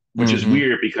bigger, which is Mm-hmm.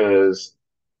 weird because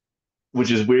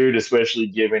which is weird, especially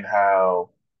given how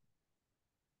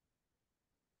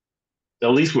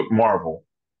at least with Marvel,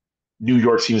 New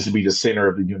York seems to be the center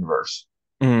of the universe.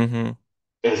 Mm-hmm.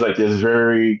 It's like there's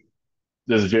very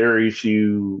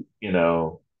few,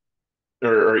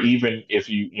 or even if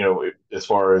as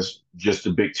far as just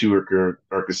the big two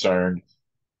are concerned,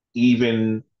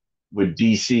 even with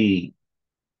DC,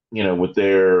 with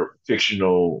their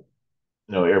fictional,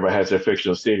 everybody has their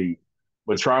fictional city.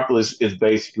 Metropolis is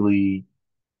basically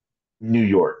New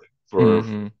York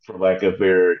Mm-hmm. for lack of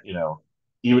better,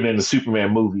 even in the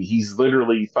Superman movie, he's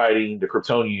literally fighting the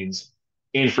Kryptonians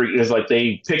in free. It's like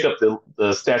they pick up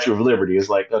the Statue of Liberty. It's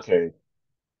like, okay,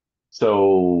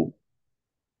 so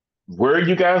where are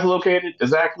you guys located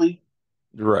exactly?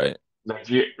 Right. Like,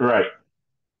 yeah, right.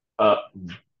 Uh,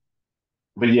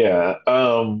 but yeah.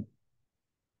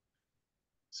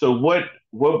 So what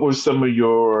were some of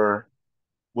your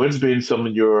what's been some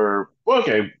of your well,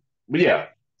 okay, but yeah,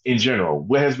 in general,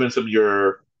 what has been some of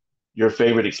your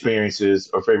favorite experiences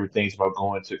or favorite things about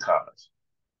going to cons?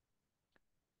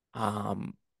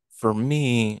 Um, for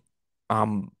me,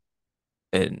 I'm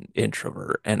an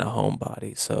introvert and a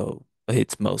homebody, so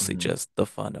it's mostly Mhm. just the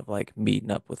fun of like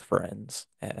meeting up with friends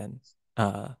and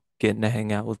getting to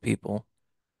hang out with people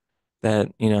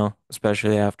that,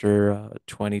 especially after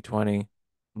 2020,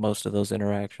 most of those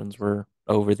interactions were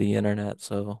over the internet,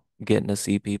 so getting to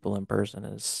see people in person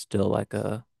is still like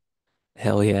a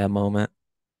hell yeah moment.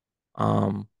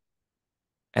 Um,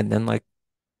 and then like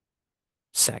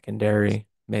secondary,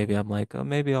 maybe I'm like, oh,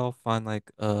 maybe I'll find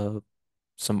like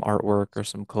some artwork or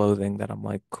some clothing that I'm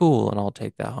like, cool, and I'll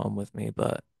take that home with me.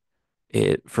 But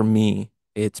for me,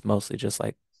 it's mostly just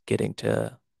like getting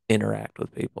to interact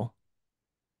with people.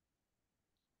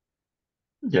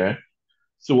 Okay.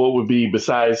 So what would be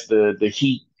besides the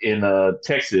heat in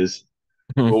Texas,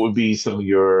 what would be some of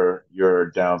your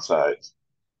downsides?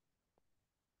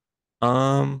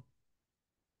 Um,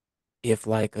 if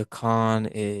like a con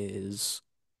is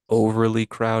overly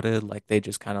crowded, like they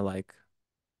just kind of like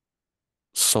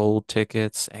sold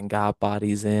tickets and got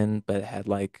bodies in, but had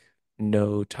like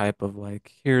no type of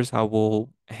like, here's how we'll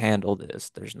handle this.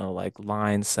 There's no like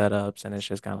line setups and it's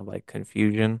just kind of like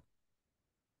confusion.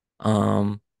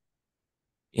 Um,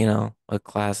 a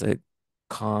classic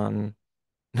con,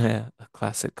 yeah, a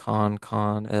classic con,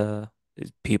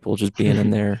 is people just being in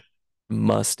there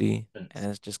musty. And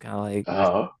it's just kind of like,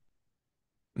 uh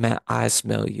man, I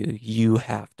smell you. You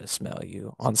have to smell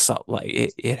you on some like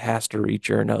it has to reach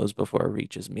your nose before it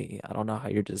reaches me. I don't know how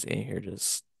you're just in here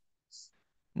just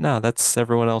no, that's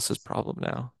everyone else's problem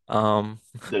now.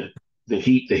 the the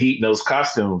heat in those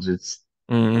costumes,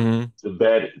 Mhm. it's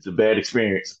a bad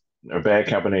experience or bad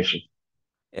combination.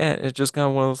 Yeah, it's just kind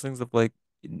of one of those things of like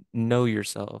know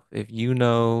yourself. If you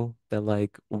know that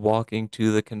like walking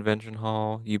to the convention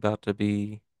hall, you about to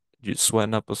be just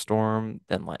sweating up a storm,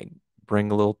 then like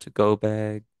bring a little to-go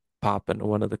bag, pop into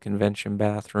one of the convention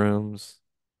bathrooms,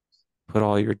 put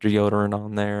all your deodorant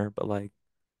on there, but like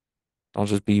don't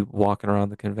just be walking around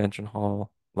the convention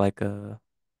hall like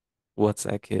what's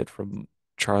that kid from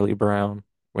Charlie Brown,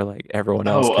 where like everyone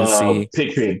else Oh, can see.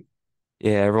 Pigpen,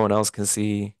 Yeah, everyone else can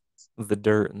see the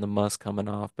dirt and the must coming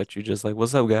off, but you're just like,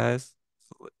 "What's up, guys?"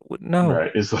 No.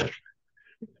 right? It's like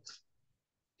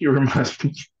he reminds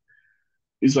me.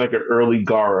 He's like an early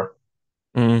Gara.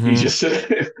 He Mm-hmm. just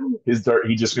said. his dirt.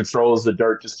 He just controls the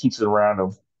dirt, just keeps it around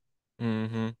him,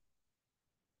 Hmm.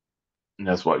 and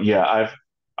that's why. Yeah,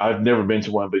 I've never been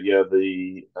to one, but yeah,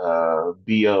 the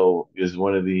BO is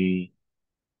one of the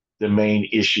main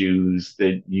issues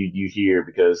that you hear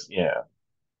because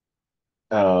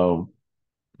um,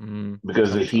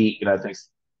 because of the Sounds like. heat, and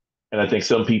I think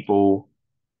some people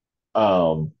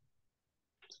um,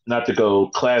 not to go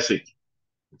classic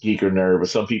geek or nerd, but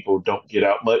some people don't get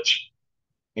out much,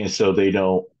 and so they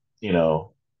don't you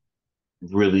know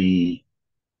really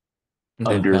They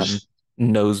under become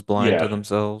nose blind to yeah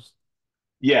themselves.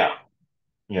 yeah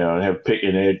and have pick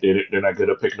and they're not good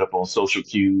at picking up on social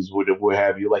cues, what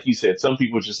have you. Like you said, some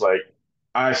people just like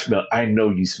I know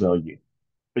you smell you.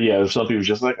 But yeah, some people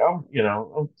just like I'm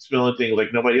smelling things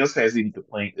like nobody else has any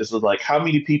complaint. It's just like how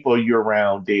many people are you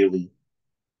around daily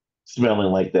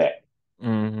smelling like that?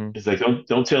 Hmm. It's like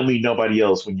don't tell me nobody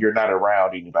else when you're not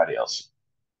around anybody else.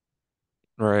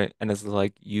 Right. And it's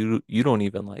like you don't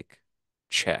even like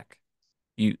check.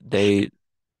 You they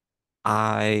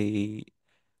I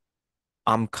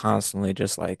I'm constantly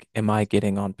just like, am I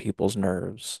getting on people's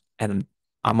nerves? And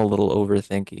I'm a little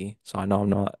overthinky, so I know I'm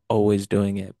not always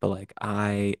doing it, but like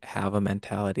I have a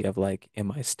mentality of like,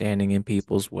 am I standing in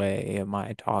people's way? Am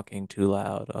I talking too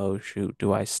loud? Oh shoot,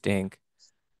 do I stink?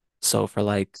 So for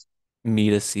like me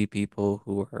to see people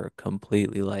who are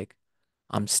completely like,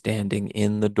 I'm standing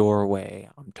in the doorway,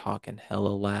 I'm talking hella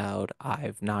loud,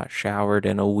 I've not showered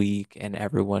in a week, and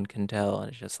everyone can tell,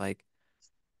 and it's just like,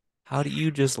 how do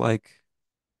you just like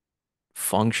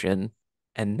function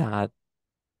and not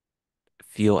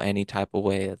feel any type of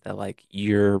way that like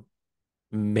you're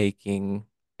making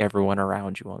everyone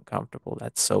around you uncomfortable?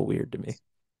 That's so weird to me.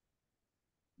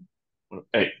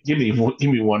 Hey, give me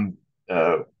one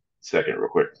uh, second, real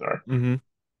quick. Sorry. Hmm.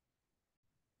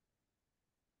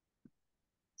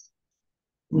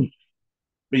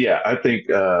 But yeah, I think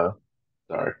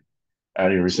sorry, I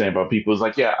didn't even saying about people. It's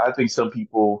like yeah, I think some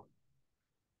people,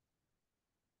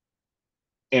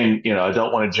 and I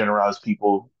don't want to generalize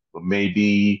people, but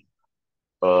maybe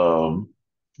um,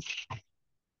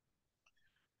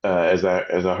 as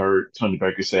I heard Tony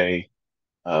Baker say,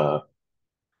 uh,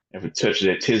 if it touches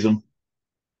that tism,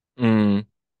 Mm,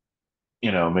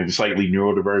 maybe slightly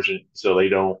neurodivergent, so they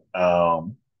don't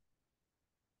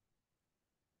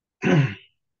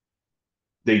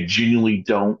they genuinely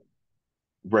don't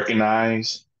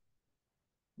recognize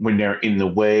when they're in the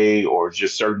way or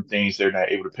just certain things they're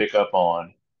not able to pick up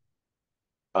on.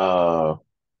 Uh,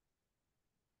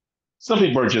 some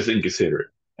people are just inconsiderate.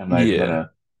 I'm not even yeah.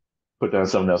 gonna put down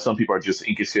something else. Some people are just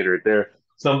inconsiderate. They're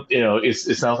some,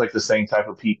 it sounds like the same type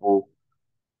of people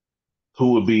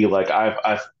who would be like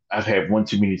I've had one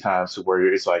too many times to where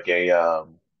it's like a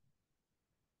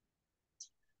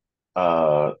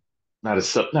uh not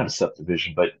a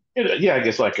subdivision, but yeah, I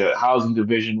guess like a housing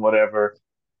division, whatever.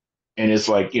 And it's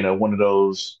like one of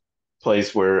those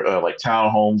place where like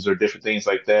townhomes or different things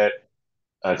like that,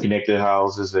 connected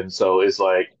houses, and so it's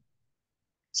like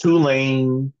 2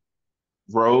 lane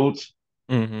roads,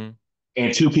 Hmm.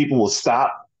 and two people will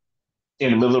stop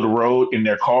in the middle of the road in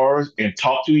their cars and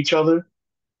talk to each other,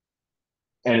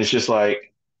 and it's just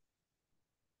like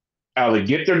either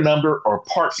get their number or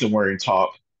park somewhere and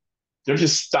talk. They're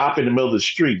just stop in the middle of the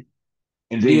street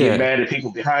and then get Yeah. mad at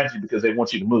people behind you because they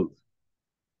want you to move.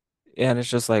 And it's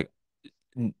just like,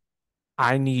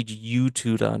 I need you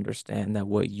two to understand that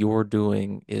what you're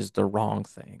doing is the wrong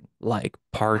thing. Like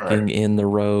Right, parking in the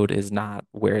road is not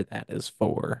where that is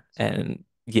for. And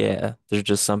yeah, there's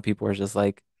just some people are just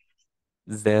like,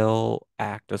 they'll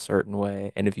act a certain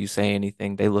way. And if you say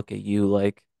anything, they look at you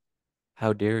like,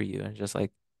 how dare you? And it's just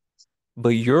like, but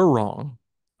you're wrong.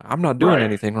 I'm not doing right.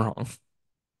 anything wrong.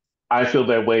 I feel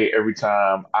that way every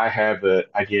time I have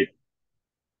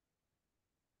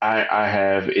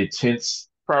intense,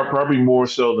 probably more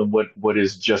so than what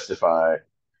is justified,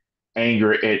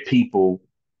 anger at people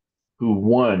who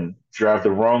one drive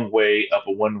the wrong way up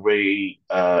a one way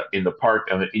in the park.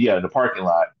 I mean, yeah, in the parking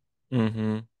lot,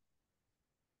 Hmm.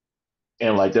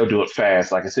 and like they'll do it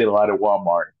fast. Like I said, a lot at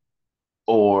Walmart,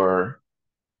 or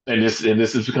and this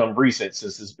has become recent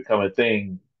since it's become a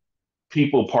thing.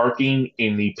 People parking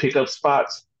in the pickup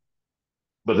spots,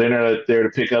 but they're not there to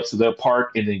pick up, so they'll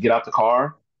park and then get out the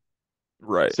car.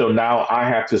 Right. So now I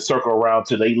have to circle around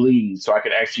till they leave, so I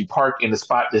can actually park in the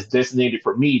spot that's designated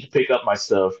for me to pick up my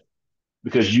stuff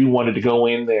because you wanted to go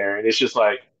in there, and it's just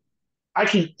like I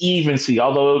can even see,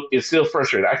 although it's still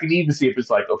frustrating, I can even see if it's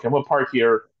like, okay, I'm gonna park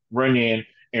here, run in,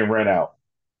 and run out.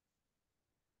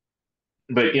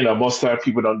 But most of the time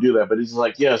people don't do that. But it's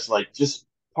like, yes, like just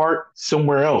park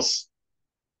somewhere else.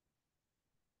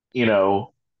 You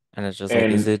know, And it's just like,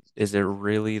 And is it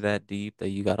really that deep that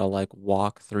you gotta like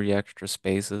walk 3 extra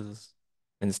spaces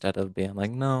instead of being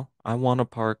like, no, I want to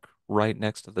park right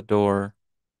next to the door.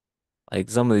 Like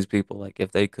some of these people, like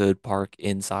if they could park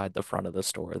inside the front of the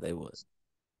store, they would.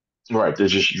 right, they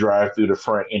just drive through the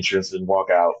front entrance and walk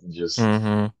out and just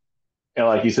Mm-hmm. and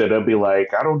like you said, they'll be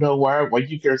like, I don't know why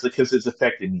you care. It's because it's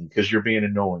affecting me because you're being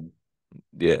annoying.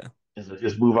 Yeah. It's like,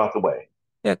 just move out the way.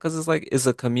 Yeah, because it's like it's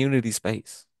a community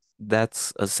space.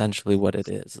 That's essentially what it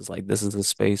is. It's like this is a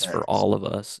space Right. for all of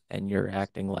us, and you're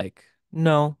acting like,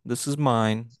 no, this is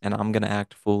mine, and I'm gonna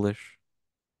act foolish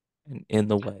and in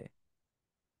the way.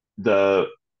 The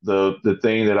the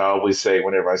thing that I always say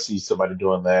whenever I see somebody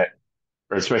doing that,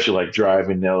 or especially like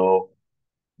driving, they'll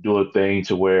do a thing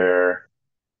to where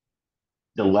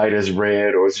the light is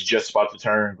red or it's just about to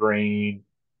turn green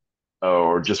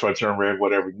or just about to turn red,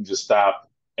 whatever. You just stop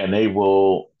and they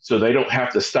will, so they don't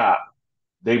have to stop.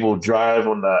 They will drive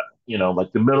on the,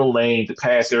 like the middle lane to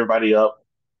pass everybody up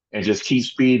and just keep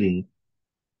speeding.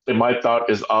 And my thought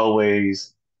is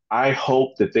always, I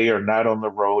hope that they are not on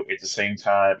the road at the same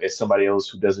time as somebody else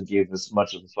who doesn't give as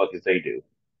much of a fuck as they do,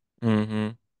 Mm-hmm.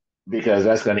 because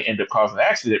that's going to end up causing an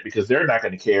accident because they're not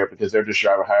going to care because they're just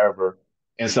driving however.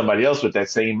 And somebody else with that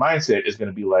same mindset is going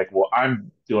to be like, well,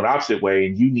 I'm doing opposite way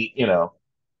and you need,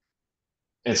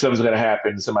 and something's going to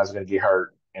happen. Somebody's going to get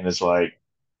hurt. And it's like,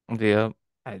 Yeah,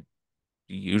 I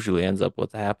usually ends up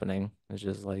what's happening. It's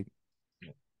just like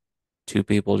two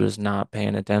people just not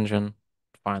paying attention,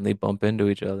 finally bump into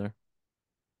each other.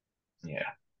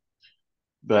 yeah.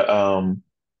 But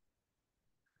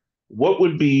what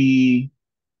would be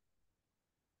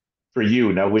for you?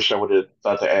 And I wish I would have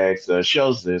thought to ask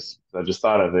Shells this. I just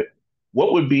thought of it.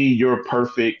 What would be your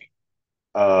perfect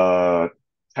uh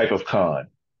type of con?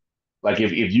 Like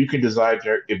if you could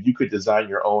design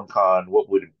your own con, what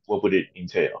would it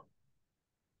entail?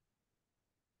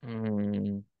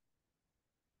 Mm,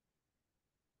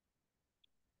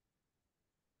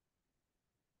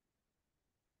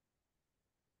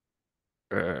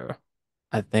 uh,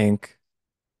 I think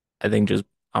I think just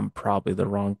I'm probably the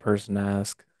wrong person to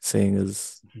ask, seeing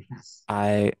as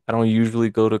I don't usually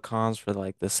go to cons for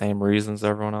like the same reasons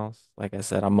everyone else. Like I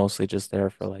said, I'm mostly just there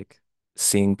for like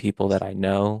seeing people that I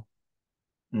know.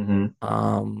 Hmm.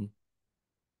 Um,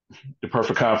 The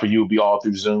perfect con for you would be all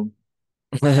through Zoom.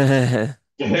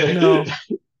 no,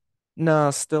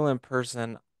 no, still in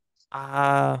person.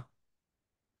 Uh,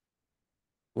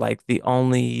 like the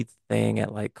only thing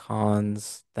at like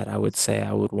cons that I would say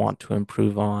I would want to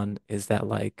improve on is that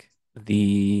like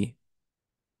the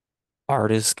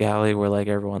artist galley where like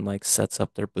everyone like sets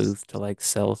up their booth to like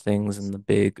sell things in the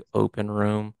big open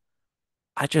room.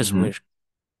 I just Hmm. wish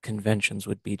conventions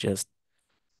would be just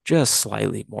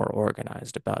slightly more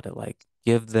organized about it. Like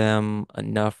give them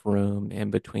enough room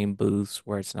in between booths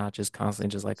where it's not just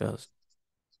constantly just like a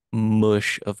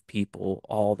mush of people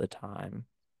all the time.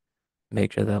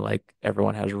 Make sure that like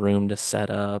everyone has room to set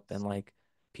up and like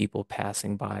people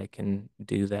passing by can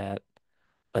do that.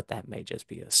 But that may just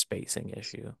be a spacing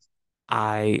issue.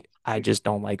 I just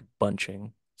don't like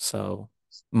bunching. So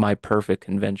my perfect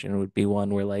convention would be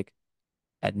one where like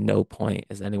at no point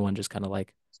is anyone just kind of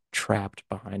like trapped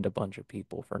behind a bunch of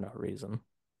people for no reason.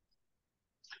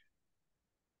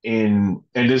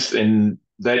 And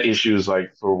that issue is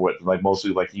like for what, like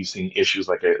mostly like you've seen issues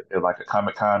like at a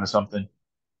Comic Con or something.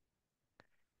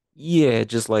 Yeah,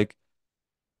 just like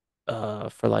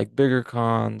for like bigger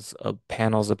cons, a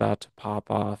panel's about to pop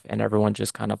off and everyone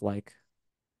just kind of like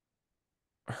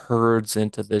herds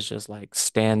into this just like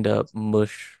stand up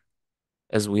mush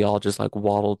as we all just like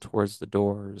waddle towards the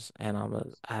doors and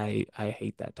I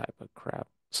hate that type of crap.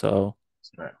 So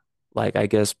Right. like I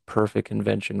guess perfect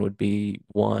convention would be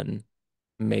one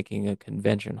making a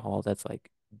convention hall that's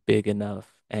like big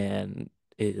enough and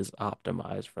is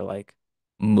optimized for like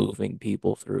moving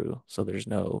people through so there's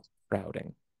no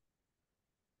crowding.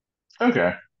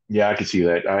 Okay. Yeah, I can see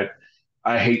that.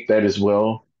 I hate that as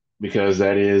well because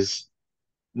that is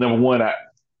number one.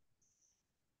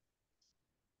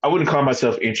 I wouldn't call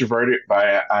myself introverted,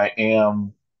 but I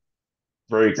am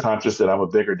very conscious that I'm a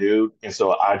bigger dude, and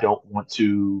so I don't want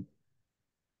to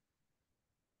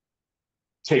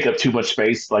take up too much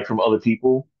space like from other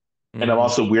people. And I'm Hmm.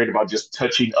 also weird about just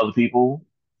touching other people.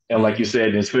 And like you Hmm. said,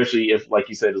 and especially if like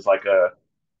you said, it's like a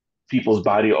people's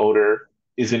body odor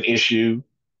is an issue.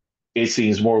 It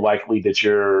seems more likely that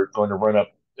you're going to run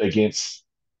up against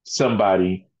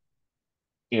somebody,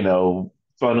 you know,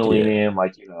 funneling Yeah. in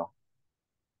like,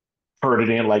 herded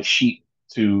in like sheep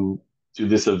to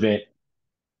this event.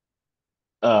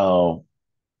 Um,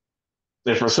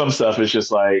 and for some stuff, it's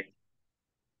just like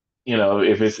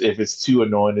if it's too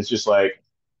annoying, it's like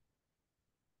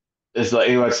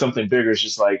something bigger. It's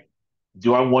just like,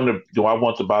 do I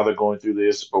want to bother going through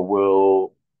this, or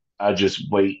will I just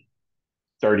wait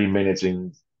 30 minutes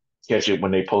and catch it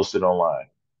when they post it online?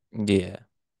 Yeah.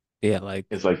 Yeah, like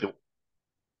It's like the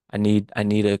I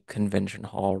need a convention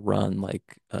hall run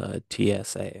like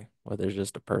TSA where there's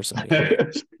just a person being like,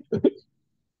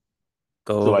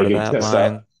 go so over like to it that tests out.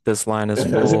 line. This line is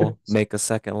full. Make a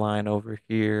second line over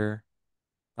here.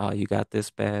 Oh, you got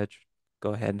this badge.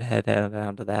 Go ahead and head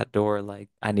down to that door. Like,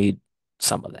 I need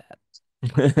some of that.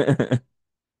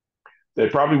 They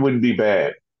probably wouldn't be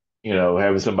bad,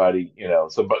 having somebody,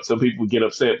 some people get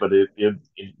upset, but it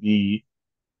be,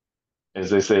 as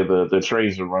they say, the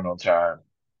trains will run on time.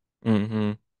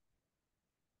 hmm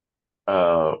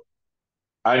Uh,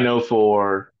 I know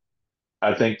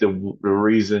I think the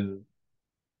reason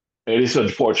it is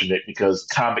unfortunate because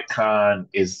Comic Con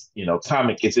is,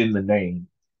 comic is in the name,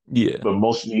 Yeah. but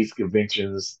most of these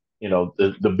conventions,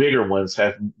 the bigger ones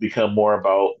have become more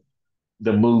about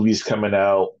the movies coming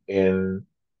out and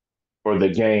or the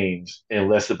games and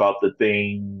less about the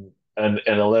thing and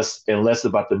less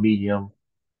about the medium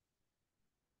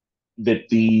that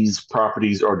these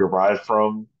properties are derived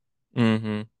from.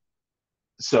 hmm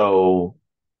So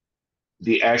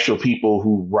the actual people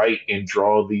who write and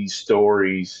draw these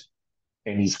stories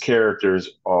and these characters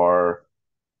are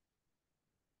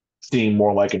seen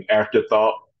more like an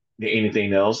afterthought than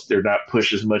anything else. They're not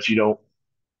pushed as much. You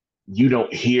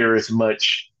don't hear as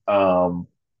much.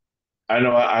 I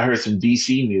know I heard some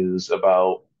DC news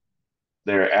about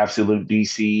their absolute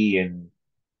DC and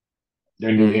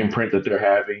their new hmm imprint that they're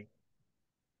having.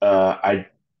 I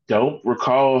don't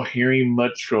recall hearing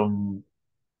much from.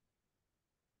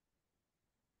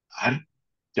 I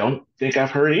don't think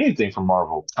I've heard anything from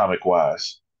Marvel comic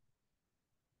wise,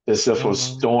 except for Um,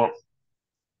 Storm.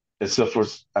 Except for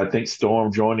I think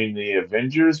Storm joining the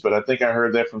Avengers, but I think I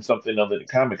heard that from something other than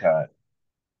Comic Con.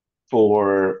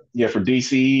 For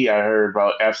DC, I heard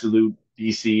about Absolute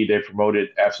DC. They promoted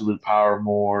Absolute Power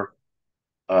more.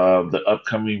 The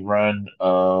upcoming run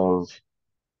of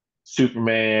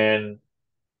Superman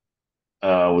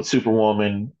with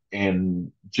Superwoman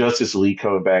and Justice League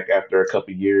coming back after a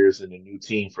couple of years and a new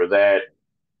team for that.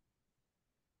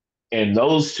 And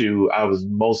those two I was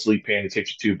mostly paying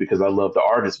attention to because I love the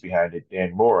artist behind it,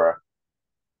 Dan Mora.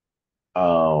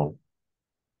 Um,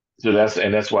 so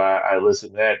that's why I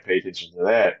listened to that, pay attention to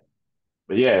that.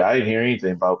 But yeah, I didn't hear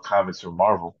anything about comics from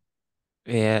Marvel.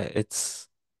 yeah,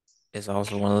 it's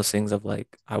also one of those things of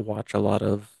like I watch a lot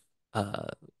of uh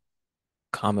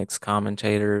comics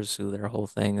commentators who their whole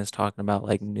thing is talking about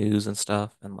like news and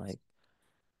stuff and like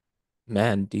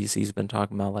man, DC's been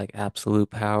talking about like absolute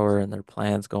power and their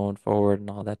plans going forward and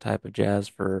all that type of jazz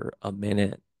for a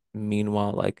minute.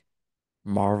 Meanwhile, like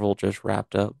Marvel just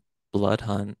wrapped up Blood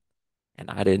Hunt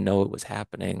and I didn't know it was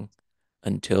happening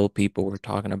until people were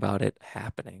talking about it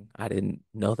happening. I didn't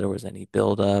know there was any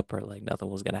build up or like nothing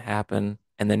was gonna happen.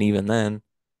 And then even then,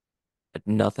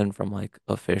 nothing from like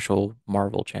official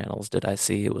Marvel channels did I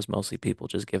see. It was mostly people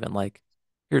just giving like,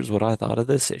 here's what I thought of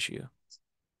this issue.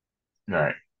 All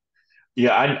right.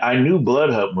 Yeah, I knew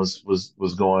Blood Hub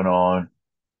was going on.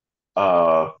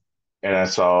 Uh, and I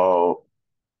saw,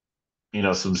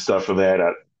 some stuff for that.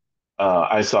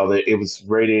 I saw that it was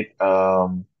rated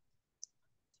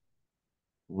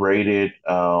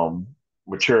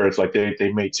mature. It's like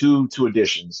they made two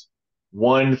editions,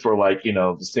 one for like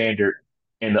the standard,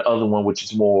 and the other one which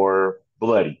is more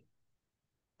bloody.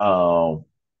 Um,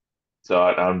 so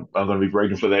I'm going to be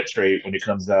waiting for that trade when it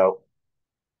comes out.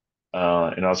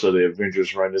 And also the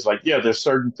Avengers run is like, yeah, there's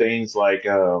certain things like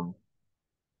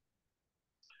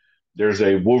there's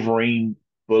a Wolverine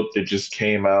book that just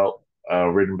came out,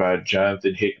 written by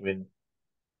Jonathan Hickman,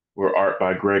 with art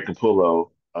by Greg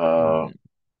Capullo. Mm,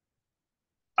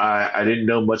 I didn't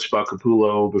know much about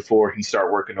Capullo before he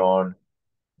started working on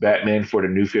Batman for the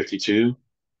New 52.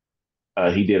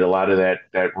 He did a lot of that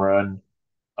run.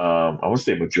 I want to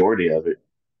say majority of it,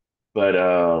 but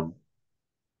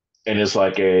and it's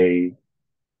like a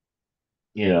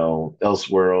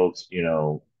Elseworlds,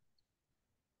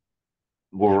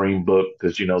 Wolverine book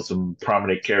because some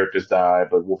prominent characters die,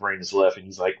 but Wolverine is left and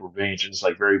he's like revenge and it's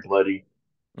like very bloody.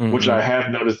 Which I hmm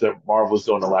have noticed that Marvel's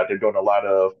doing a lot. They're doing a lot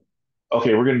of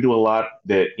okay, we're gonna do a lot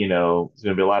that there's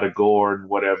gonna be a lot of gore and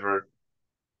whatever.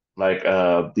 Like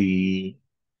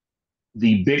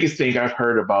the biggest thing I've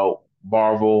heard about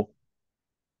Marvel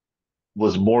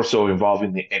was more so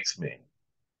involving the X-Men,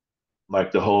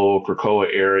 like the whole Krakoa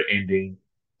era ending.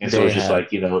 And so They it's just had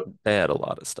like, they had a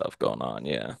lot of stuff going on,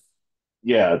 yeah.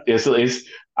 yeah, it's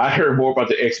I heard more about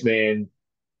the X-Men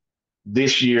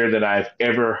this year than I've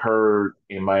ever heard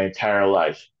in my entire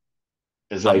life.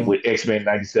 It's like I'm with X-Men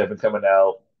 97 coming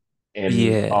out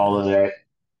and all yeah. of that.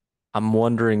 I'm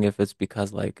wondering if it's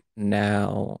because like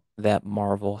now that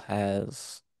Marvel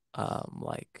has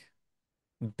like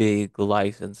big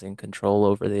licensing control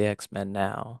over the X-Men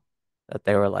now that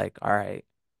they were like, all right,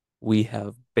 we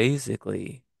have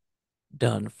basically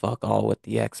done fuck all with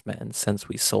the X-Men since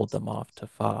we sold them off to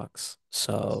Fox.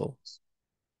 So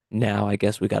now I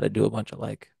guess we got to do a bunch of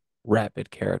like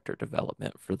rapid character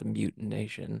development for the mutant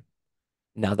nation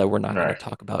now that we're not going to Right.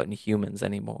 talk about Inhumans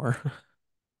anymore.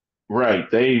 Right.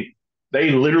 They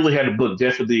literally had to book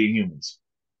Death of the Inhumans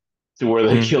to where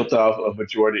they Mm. killed off a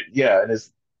majority. Yeah, and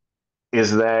it's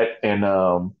is that and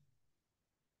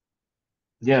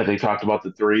yeah, they talked about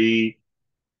the three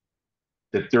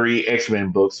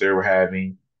X-Men books they were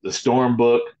having, the Storm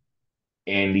book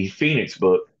and the Phoenix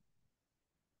book.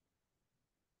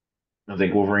 I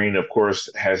think Wolverine, of course,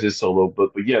 has his solo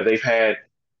book, but yeah,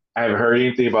 I haven't heard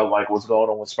anything about like what's going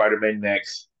on with Spider-Man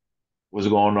next, what's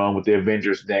going on with the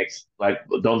Avengers next. Like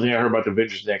the only thing I heard about the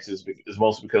Avengers next is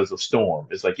mostly because of Storm.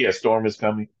 It's like, yeah, Storm is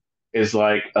coming. It's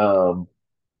like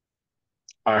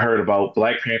I heard about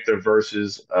Black Panther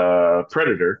versus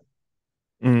Predator,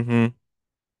 Hmm.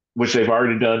 which they've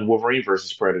already done Wolverine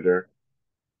versus Predator.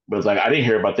 But like I didn't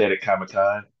hear about that at Comic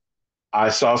Con. I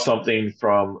saw something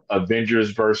from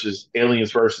Avengers versus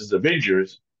Aliens versus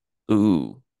Avengers,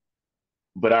 Ooh,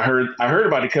 but I heard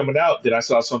about it coming out. Then I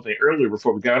saw something earlier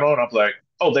before we got on. I'm like,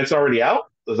 oh, that's already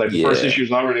out. It was like the first yeah. issue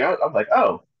is already out. I'm like,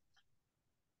 oh,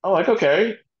 I'm like,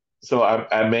 okay. So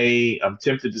I'm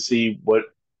tempted to see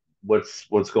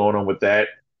what's going on with that.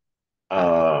 I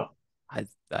Uh, I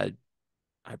I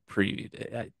I previewed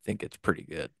it. I think it's pretty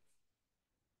good.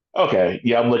 okay,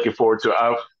 yeah, I'm looking forward to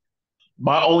it.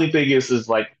 My only thing is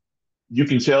like you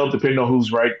can tell depending on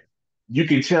who's right, you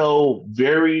can tell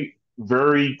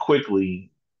very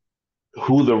quickly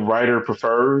who the writer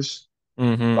prefers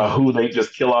Hmm. by who they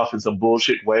just kill off in some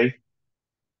bullshit way.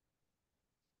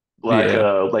 Yeah.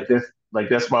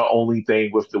 That's my only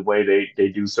thing with the way they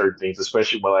do certain things,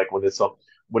 especially when it's some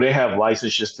when they have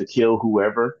license just to kill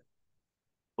whoever.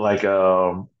 Like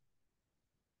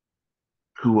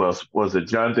who else was it?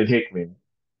 Jonathan Hickman.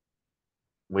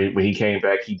 When he came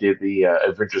back, he did the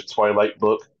Adventures Twilight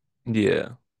book,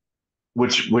 Yeah.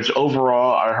 which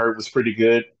overall I heard was pretty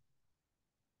good.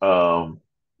 Um,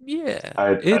 Yeah.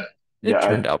 I It yeah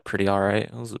turned out pretty all right.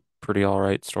 It was a pretty all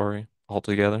right story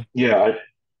altogether. yeah I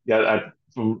yeah I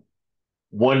from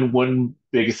one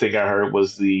biggest thing I heard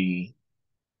was the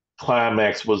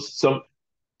climax was some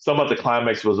of the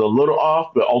climax was a little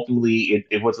off, but ultimately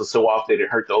it wasn't so off that it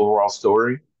hurt the overall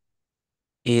story.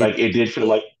 It Like it did feel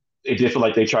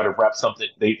like they tried to wrap something.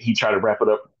 He tried to wrap it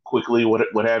up quickly. What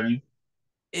have you?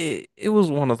 it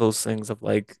was one of those things of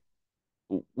like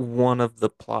one of the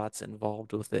plots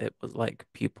involved with it was like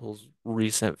people's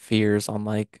recent fears on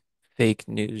like fake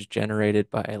news generated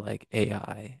by like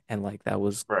AI and like that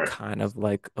was Right. kind of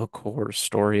like a core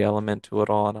story element to it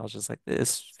all and I was just like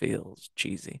this feels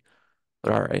cheesy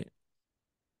but all right.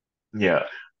 Yeah.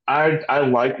 I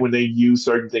like when they use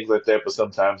certain things like that, but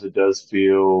sometimes it does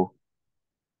feel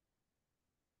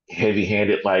heavy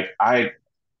handed. Like I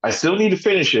still need to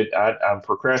finish it. I'm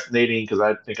procrastinating because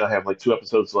I think I have like two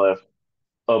episodes left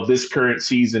of this current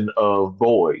season of the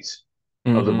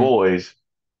Mm-hmm. boys.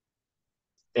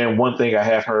 And one thing I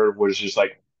have heard was just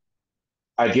like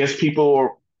I guess people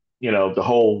are, the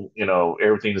whole,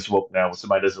 everything is woke now when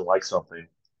somebody doesn't like something.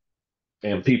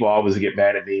 And people always get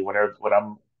mad at me when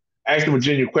I'm asking a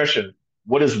genuine question,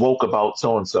 what is woke about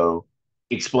so and so?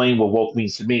 Explain what woke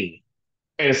means to me.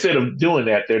 And instead of doing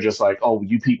that, they're just like, oh,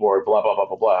 you people are blah, blah, blah,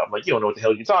 blah, blah. I'm like, you don't know what the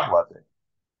hell you're talking about then.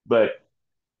 But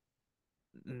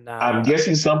I'm Nah.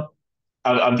 guessing some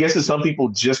I'm guessing some people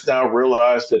just now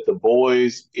realize that the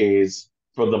boys is,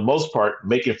 for the most part,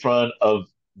 making fun of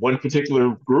one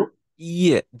particular group.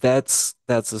 Yeah, that's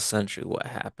essentially what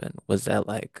happened was that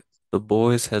like the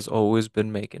boys has always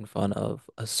been making fun of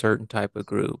a certain type of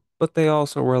group, but they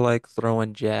also were like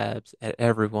throwing jabs at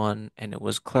everyone and it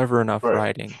was clever enough Right,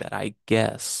 writing that I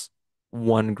guess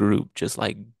one group just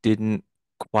like didn't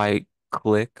quite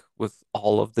click with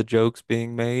all of the jokes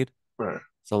being made. right,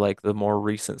 So like the more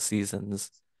recent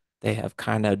seasons they have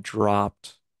kind of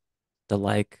dropped the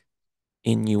like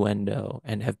innuendo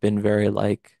and have been very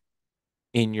like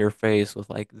in your face with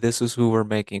like this is who we're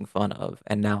making fun of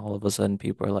and now all of a sudden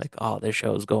people are like oh this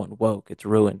show's going woke it's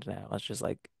ruined now it's just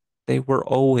like they were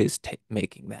always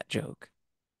making that joke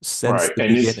since right. the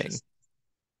beginning.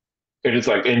 It's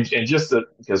like, and just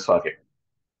because fuck it,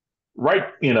 right,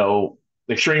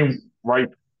 extreme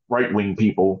right wing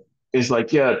people. it's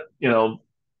like, yeah,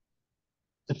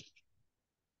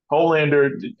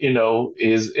 Homelander,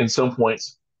 is in some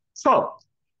points Trump.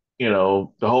 The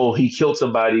whole he killed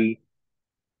somebody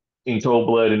in cold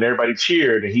blood and everybody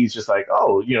cheered, and he's just like,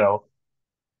 oh,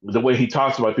 the way he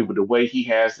talks about people, the way he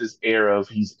has this air of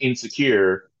he's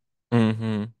insecure,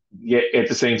 Mm-hmm. yet at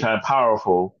the same time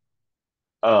powerful.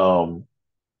 Um,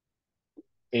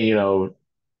 and,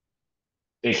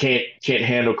 and can't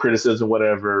handle criticism,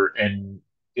 whatever, and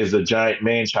is a giant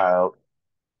man child,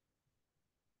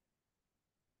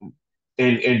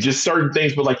 and just certain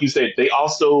things. But like you said, they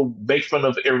also make fun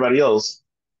of everybody else.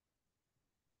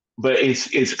 But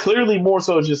it's clearly more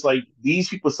so just like these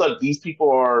people suck. These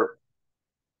people are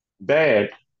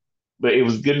bad. But it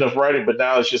was good enough writing. But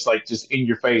now it's just like just in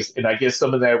your face. And I guess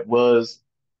some of that was,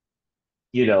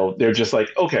 they're just like,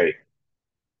 okay,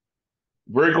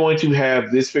 we're going to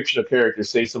have this fictional character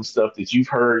say some stuff that you've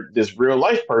heard this real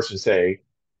life person say,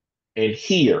 and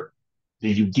here, do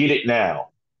you get it now?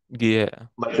 Yeah.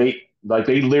 Like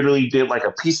they literally did like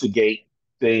a Pizzagate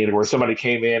thing where somebody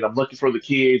came in, I'm looking for the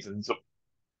kids, and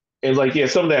like yeah,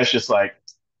 some of that's just like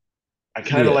I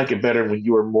kind of like Yeah. it better when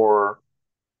you were more,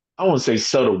 I won't say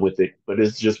subtle with it, but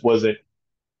it just wasn't.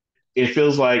 It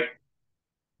feels like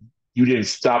you didn't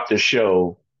stop the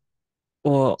show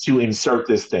Well, to insert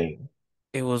this thing.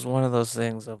 it was one of those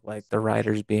things of like the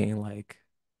writers being like,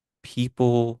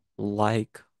 people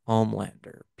like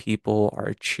Homelander. People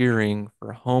are cheering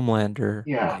for Homelander.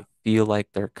 Yeah, I feel like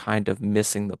they're kind of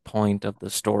missing the point of the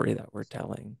story that we're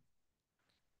telling.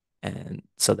 And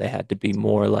so they had to be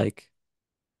more like,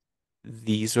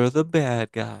 these are the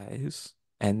bad guys,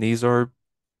 and these are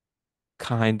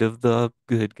kind of the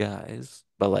good guys.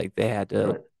 But like they had to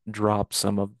right. drop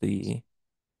some of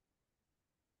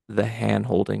the hand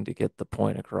holding to get the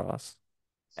point across.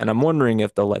 And I'm wondering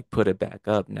if they'll like put it back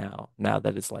up now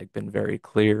that it's like been very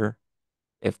clear,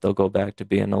 if they'll go back to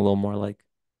being a little more like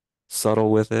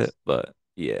subtle with it. But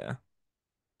yeah,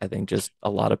 I think just a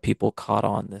lot of people caught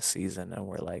on this season and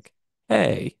were like,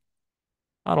 hey,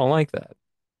 I don't like that.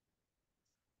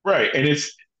 Right. And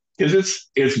it's because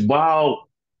it's wild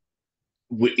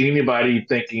with anybody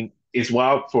thinking, it's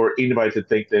wild for anybody to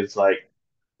think that it's like,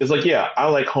 yeah, I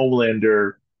like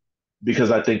Homelander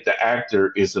because I think the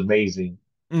actor is amazing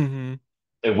Hmm.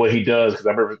 and what he does. Because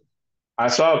I remember I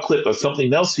saw a clip of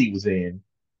something else he was in.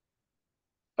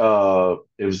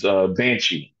 It was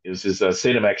Banshee. It was his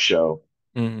Cinemax show.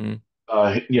 Hmm.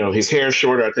 His hair is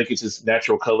shorter. I think it's his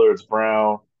natural color. It's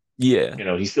brown. Yeah.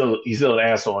 He's still an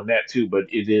asshole on that too, but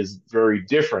it is very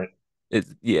different.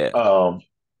 Yeah. Um,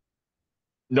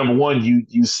 Number one,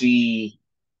 you see,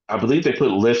 I believe they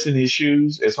put lifts in his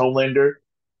shoes as Homelander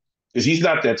because he's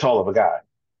not that tall of a guy.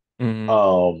 Hmm.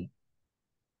 Um,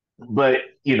 but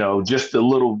just the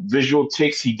little visual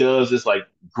ticks he does is like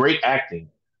great acting,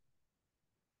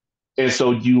 and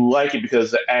so you like it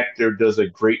because the actor does a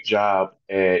great job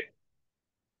at,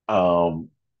 um,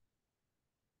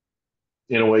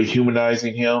 in a way,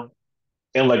 humanizing him.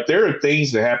 And like there are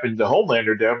things that happen to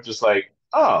Homelander that I'm just like,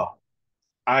 oh,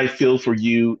 I feel for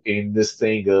you in this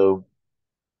thing of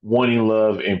wanting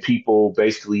love and people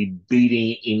basically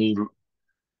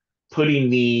putting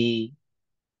the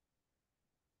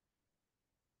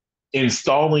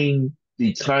installing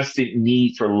the constant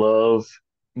need for love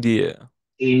Yeah.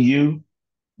 in you,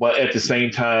 but at the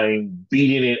same time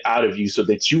beating it out of you so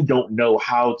that you don't know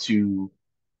how to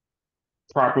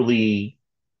properly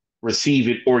receive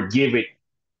it or give it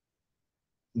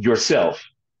yourself.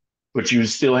 But you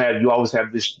always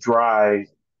have this drive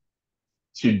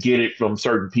to get it from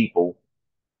certain people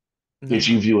that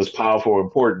you No. view as powerful or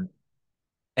important.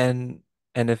 And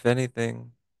and if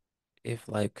anything, if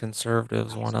like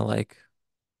conservatives want to like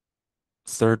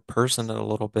third person it a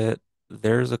little bit,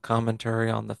 there's a commentary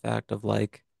on the fact of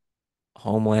like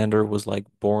Homelander was like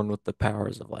born with the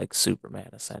powers of like Superman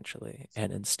essentially.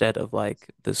 And instead of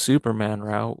like the Superman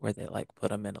route where they like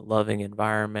put him in a loving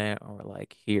environment or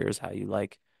like here's how you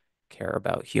like care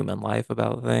about human life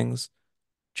about things,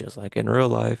 just like in real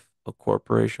life, a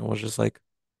corporation was just like,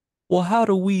 well, how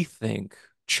do we think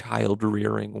child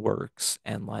rearing works?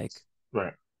 And like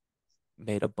Right.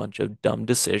 made a bunch of dumb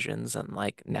decisions and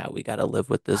like now we got to live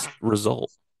with this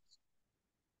result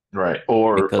Right.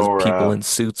 Or because or people uh in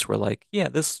suits were like, yeah,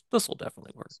 this will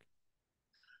definitely work.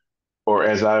 or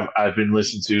as I've been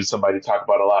listening to somebody talk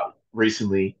about a lot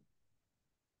recently,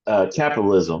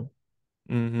 capitalism.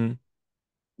 Hmm.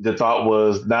 The thought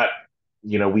was not,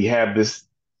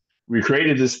 we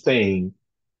created this thing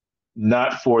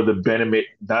not for the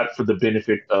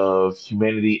benefit of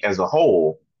humanity as a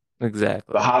whole, but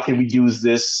Exactly. how can we use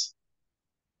this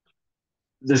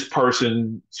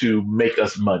person to make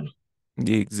us money?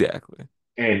 Exactly.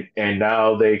 and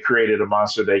now they created a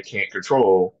monster they can't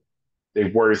control.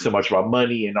 They've worried so much about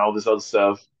money and all this other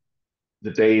stuff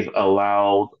that they've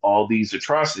allowed all these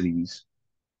atrocities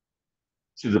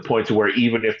to the point to where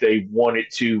even if they wanted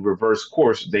to reverse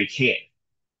course, they can't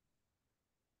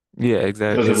Yeah,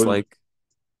 exactly. because it was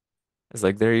It's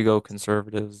like there you go,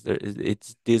 conservatives.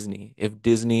 It's Disney. If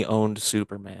Disney owned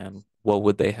Superman, what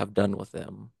would they have done with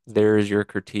him? There is your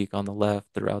critique on the left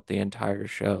throughout the entire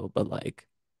show, but like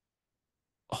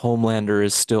Homelander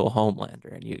is still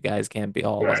Homelander, and you guys can't be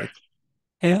all right, like,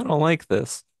 "Hey, I don't like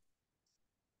this."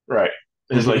 right.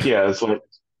 It's like yeah, it's like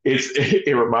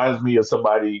it reminds me of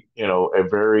somebody, a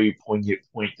very poignant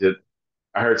point that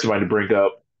I heard somebody bring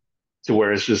up to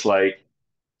where it's just like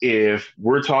if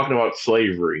we're talking about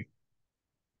slavery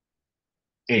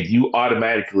and you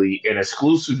automatically and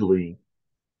exclusively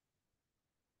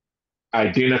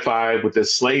identify with the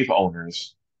slave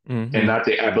owners and Hmm. not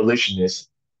the abolitionists,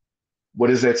 what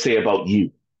does that say about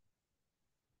you?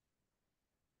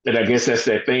 And I guess that's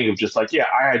that thing of just like, yeah,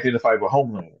 I identify with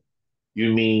Homelander.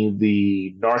 You mean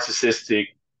the narcissistic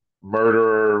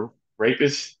murderer,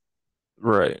 rapist?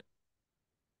 Right.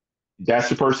 That's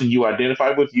the person you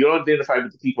identify with. You don't identify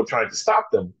with the people trying to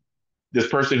stop them. This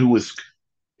person who is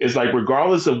like,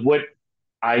 regardless of what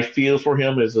I feel for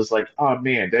him, is just like, oh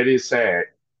man, that is sad.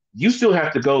 You still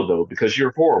have to go though because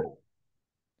you're horrible.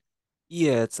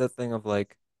 Yeah, it's that thing of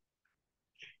like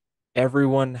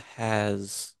everyone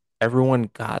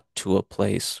got to a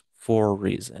place for a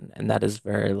reason, and that is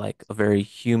very like a very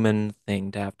human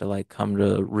thing to have to like come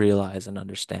to realize and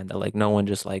understand that like no one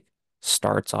just like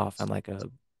starts off in like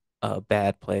a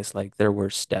bad place. Like there were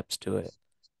steps to it.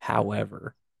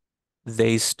 However,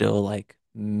 they still like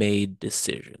made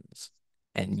decisions.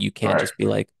 And you can't Right, just be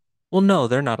like, well, no,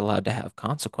 they're not allowed to have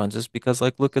consequences because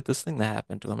like look at this thing that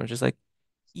happened to them. It's just like,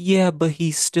 yeah, but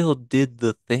he still did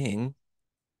the thing.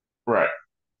 right.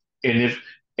 And if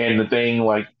and the thing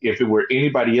like if it were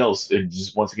anybody else, and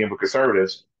just once again for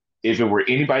conservatives, if it were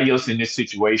anybody else in this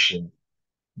situation,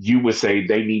 you would say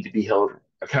they need to be held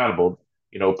accountable.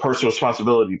 Personal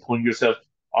responsibility, pulling yourself,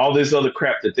 all this other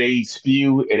crap that they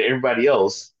spew at everybody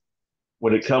else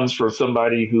when it comes from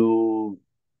somebody who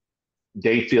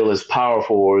they feel is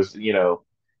powerful or is,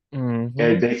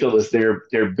 and Hmm. they feel as their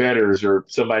betters or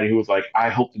somebody who is like, I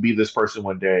hope to be this person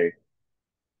one day.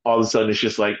 All of a sudden it's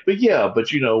just like, but yeah,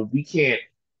 but we can't,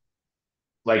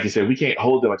 like you said, we can't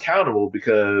hold them accountable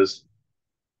because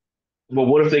well,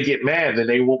 what if they get mad? Then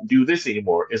they won't do this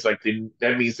anymore. It's like then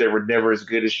that means they were never as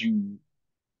good as you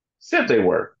said they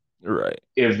were. Right.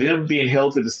 If them being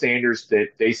held to the standards that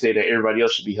they say that everybody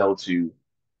else should be held to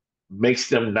makes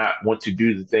them not want to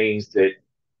do the things that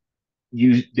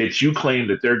you claim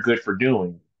that they're good for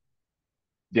doing,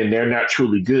 then they're not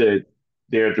truly good.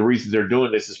 The reason they're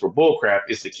doing this is for bullcrap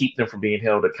is to keep them from being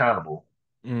held accountable.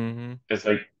 Hmm. It's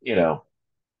like,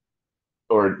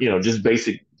 or just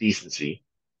basic decency.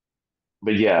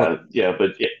 But But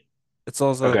yeah. it's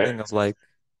also a Okay. thing of like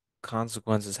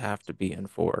consequences have to be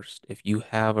enforced. If you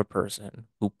have a person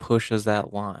who pushes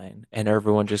that line and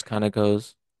everyone just kind of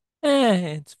goes,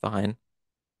 it's fine.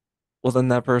 Well, then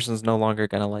that person's no longer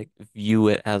gonna like view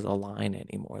it as a line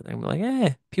anymore. They're gonna be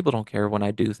like, people don't care when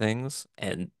I do things.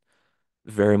 And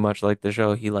very much like the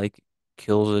show, he like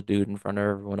kills a dude in front of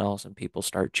everyone else and people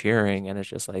start cheering. And it's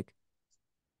just like,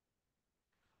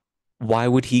 why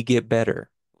would he get better?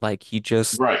 Like he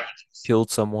just Right. killed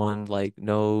someone, like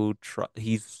no, tr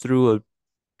he threw a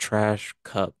trash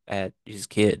cup at his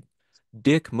kid.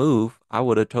 Dick move. I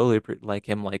would have totally like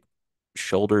him like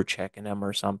shoulder checking him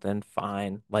or something.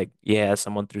 Fine. Like, yeah,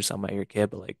 someone threw something at your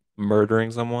kid, but like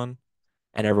murdering someone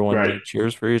and everyone Right. like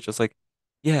cheers for you. It's just like,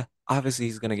 yeah, obviously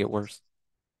he's gonna get worse.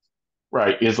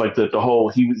 Right. It's like the whole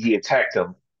he attacked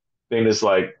him thing is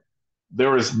like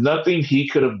there is nothing he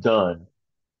could have done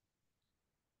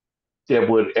that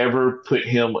would ever put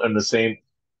him in the same,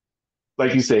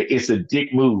 like you said, it's a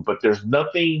dick move, but there's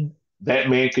nothing that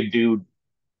man could do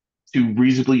to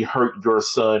reasonably hurt your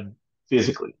son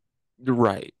physically.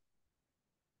 Right.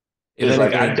 If It's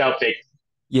like I anything, doubt that.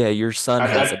 yeah, your son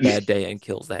has a Yeah, bad day and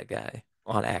kills that guy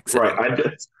on right.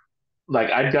 accident.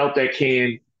 I doubt that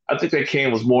can. I think that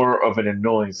can was more of an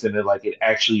annoyance than like it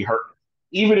actually hurt.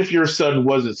 Even if your son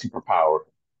wasn't superpowered,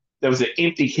 that was an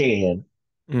empty can,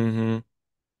 Hmm.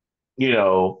 you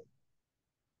know.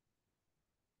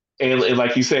 And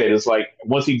like you said, it's like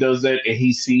once he does that and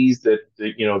he sees that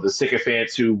the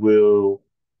sycophants who will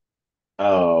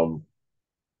um,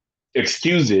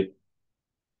 excuse it,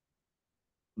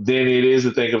 then it is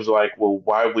a thing of like, well,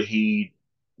 why would he?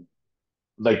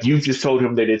 Like you just told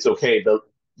him that it's okay.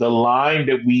 The line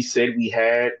that we said we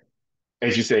had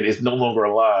as you said, it's no longer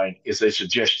a line; it's a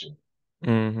suggestion.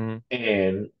 Mm-hmm.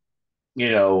 And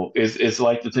it's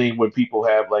like the thing when people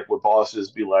have like with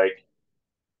bosses be like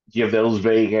give those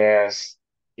vague ass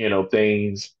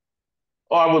things.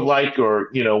 Oh, I would like, or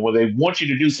when they want you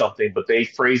to do something, but they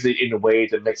phrase it in a way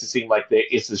that makes it seem like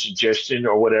that it's a suggestion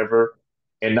or whatever,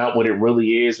 and not what it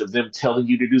really is of them telling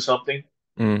you to do something.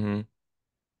 Mm-hmm.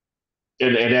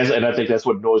 And I think that's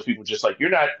what annoys people. Just like you're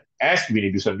not asking me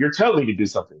to do something, you're telling me to do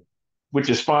something, which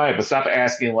is fine. But stop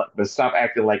asking, but stop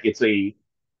acting like it's a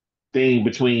thing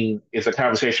between. It's a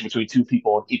conversation between two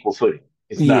people on equal footing.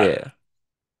 It's not.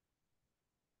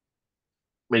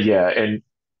 Yeah,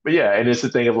 But yeah, and it's the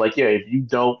thing of like, yeah, if you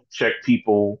don't check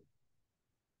people,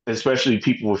 especially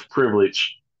people with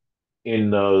privilege,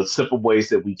 in the simple ways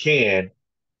that we can,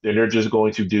 then they're just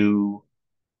going to do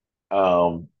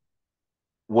um,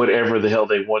 whatever the hell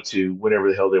they want to, whenever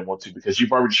the hell they want to, because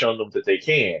you've already shown them that they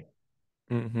can.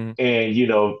 mm-hmm. And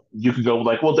you can go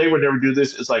like, well, they would never do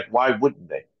this. It's like, why wouldn't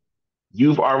they?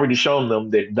 You've already shown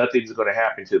them that nothing's going to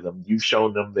happen to them. You've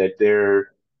shown them that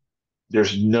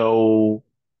there's no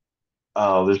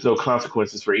there's no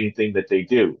consequences for anything that they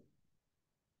do.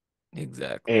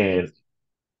 Exactly. And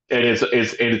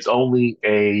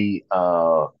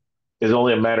it's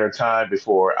only a matter of time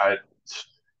before I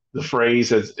the phrase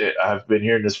has I've been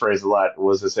hearing this phrase a lot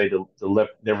was to say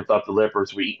never thought the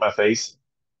leopards would eat my face.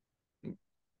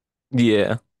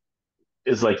 Yeah.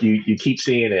 It's like you keep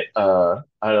seeing it. I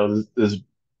know this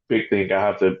big thing. I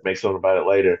have to make something about it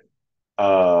later.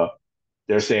 Uh,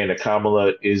 they're saying that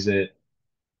Kamala isn't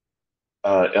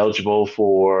eligible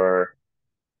for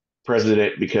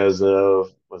president because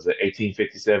of was it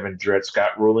 1857 Dred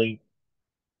Scott ruling.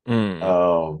 Mm.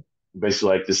 Um,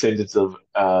 Basically, like descendants of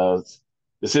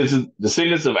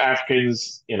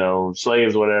Africans,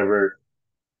 slaves, whatever.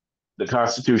 The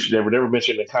Constitution, they were never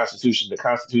mentioned in the Constitution. The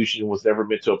Constitution was never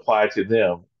meant to apply to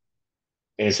them,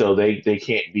 and so they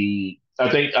can't be. I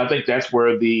think that's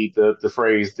where the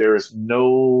phrase "there is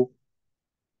no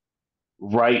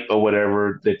right or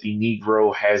whatever that the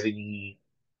Negro has any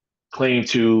claim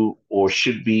to or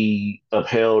should be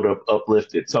upheld or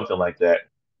uplifted," something like that.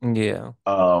 Yeah.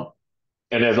 Um,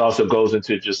 and that also goes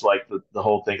into just like the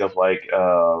whole thing of like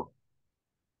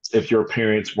if your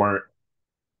parents weren't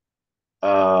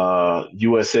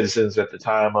U.S. citizens at the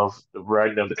time of the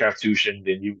writing of the Constitution,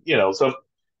 then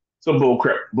some bull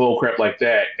crap like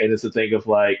that. And it's a thing of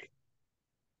like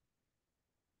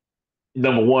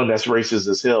number one, that's racist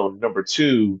as hell. Number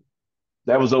two,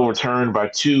 that was overturned by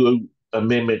two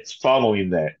amendments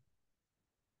following that.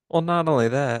 Well, not only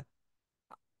that,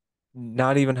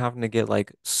 not even having to get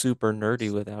like super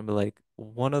nerdy with it. But like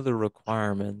one of the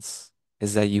requirements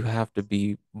is that you have to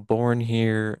be born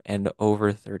here and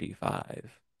over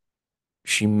 35.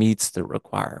 She meets the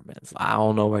requirements. I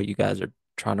don't know why you guys are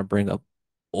trying to bring up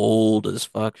old as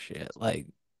fuck shit. Like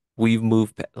we've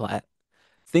moved like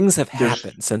things have There's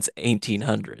happened since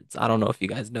 1800s. I don't know if you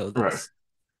guys know right. this.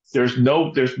 There's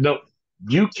no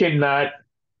you cannot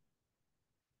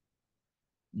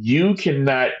you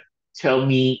cannot tell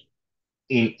me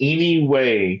in any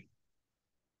way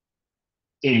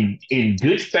in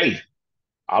good faith.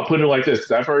 I'll put it like this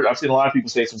because I've seen a lot of people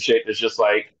say some shit that's just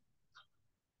like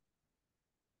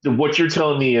what you're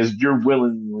telling me is you're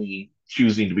willingly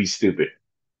choosing to be stupid.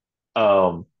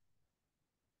 Um,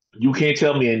 you can't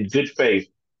tell me in good faith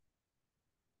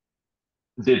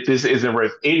that this isn't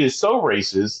racist. It is so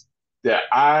racist that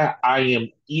I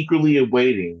am eagerly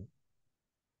awaiting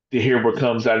to hear what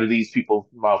comes out of these people's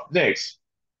mouth next.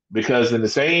 Because in the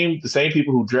same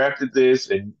people who drafted this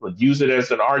and would use it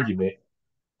as an argument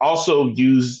also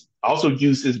use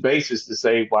this basis to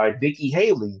say why Nikki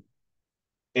Haley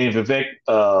and Vivek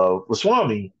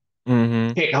Ramaswamy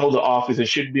Hmm. can't hold the office and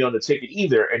shouldn't be on the ticket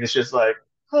either. And it's just like,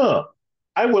 huh,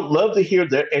 I would love to hear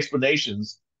their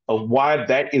explanations of why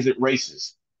that isn't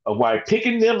racist, of why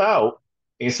picking them out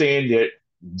and saying that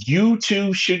you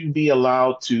two shouldn't be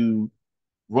allowed to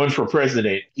run for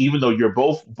president, even though you're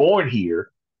both born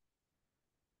here,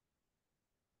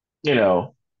 you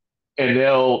know, and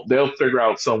they'll figure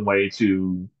out some way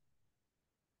to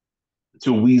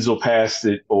weasel past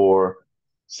it or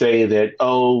say that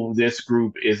this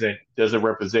group isn't doesn't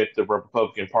represent the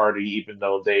Republican Party even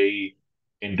though they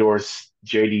endorse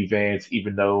JD Vance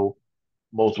even though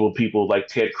multiple people like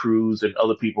Ted Cruz and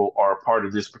other people are part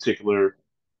of this particular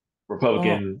Well,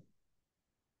 Republican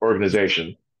it,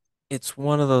 organization. it's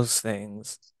one of those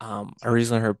things. I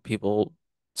recently heard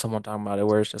someone talking about it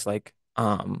where it's just like,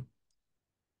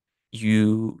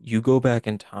 you go back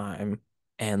in time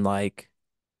and like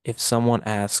if someone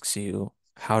asks you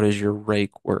how does your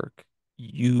rake work,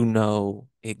 you know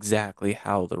exactly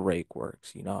how the rake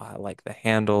works. You know how like the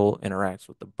handle interacts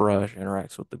with the brush,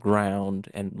 interacts with the ground,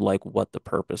 and like what the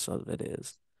purpose of it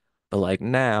is. But like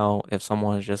now, if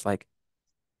someone is just like,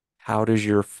 how does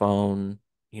your phone,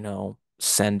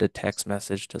 send a text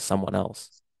message to someone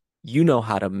else? You know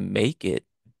how to make it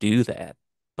do that,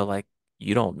 but like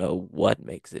you don't know what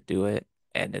makes it do it.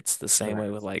 And it's the same way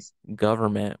Right. with like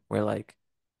government, where like,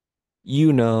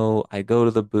 I go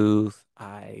to the booth,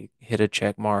 I hit a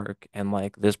check mark, and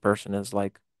like this person is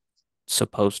like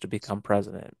supposed to become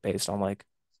president based on like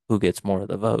who gets more of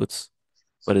the votes.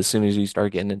 But as soon as you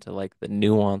start getting into like the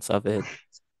nuance of it,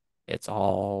 it's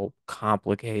all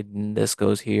complicated and this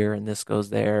goes here and this goes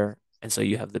there. And so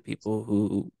you have the people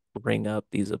who bring up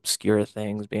these obscure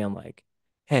things being like,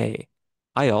 hey,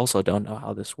 I also don't know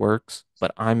how this works,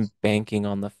 but I'm banking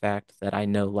on the fact that I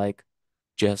know like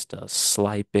just a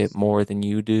slight bit more than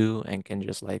you do and can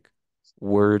just like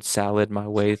word salad my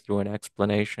way through an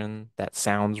explanation that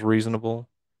sounds reasonable.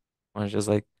 I was just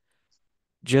like,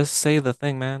 just say the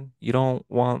thing, man. You don't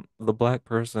want the black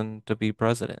person to be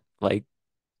president. Like,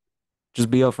 just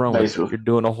be upfront with it. Basically. You're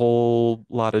doing a whole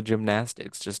lot of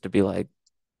gymnastics just to be like,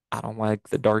 I don't like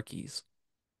the darkies.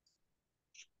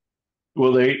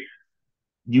 Well,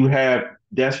 you have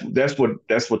that's what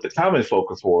the common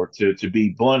folk are for, to be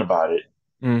blunt about it.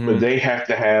 But Hmm. they have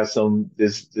to have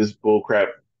this bullcrap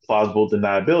plausible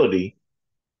deniability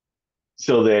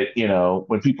so that,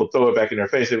 when people throw it back in their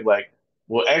face, they're like,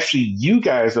 well, actually, you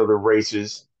guys are the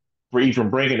racists for even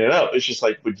bringing it up. It's just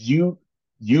like, but you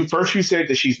first you said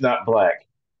that she's not black,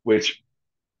 which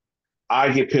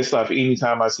I get pissed off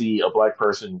anytime I see a black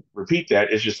person repeat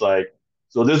that. It's just like,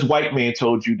 so this white man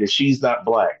told you that she's not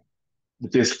black,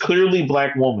 but this clearly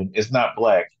black woman is not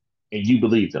black, and you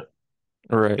believe them.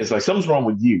 Right. It's like something's wrong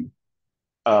with you.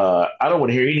 I don't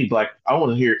want to hear any black. I don't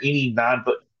want to hear any non.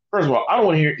 But first of all, I don't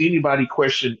want to hear anybody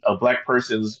question a black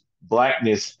person's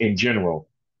blackness in general.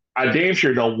 I damn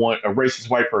sure don't want a racist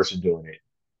white person doing it,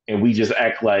 and we just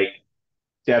act like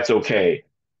that's okay.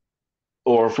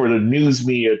 Or for the news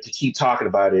media to keep talking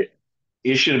about it,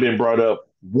 it should have been brought up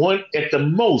one at the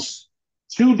most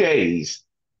 2 days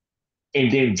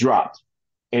and then dropped.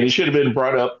 And it should have been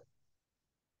brought up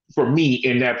for me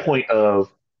in that point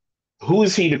of who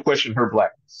is he to question her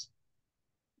blackness?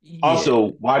 Yeah. Also,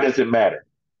 why does it matter?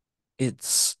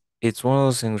 It's one of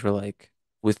those things where like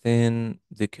within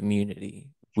the community,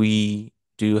 we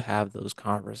do have those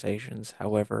conversations,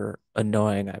 however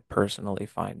annoying I personally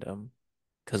find them.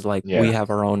 Because like we Yeah, have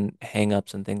our own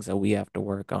hangups and things that we have to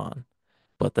work on.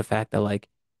 But the fact that like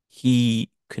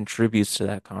he contributes to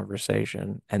that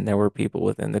conversation and there were people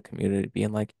within the community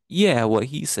being like, yeah, what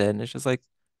he said. And it's just like,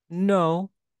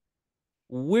 no,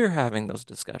 we're having those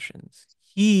discussions.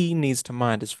 He needs to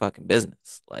mind his fucking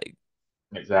business. Like,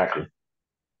 exactly.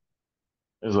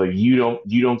 It's like you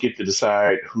don't get to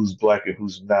decide who's black and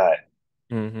who's not,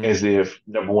 mm-hmm, as if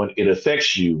number one, it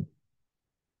affects you.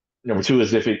 Number two,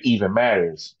 as if it even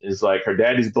matters. It's like her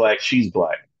daddy's black, she's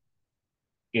black.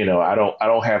 I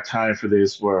don't have time for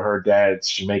this where her dad's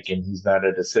Jamaican, he's not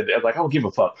a descendant. Like, I don't give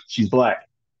a fuck. She's black.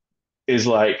 It's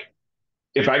like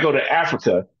if I go to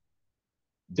Africa,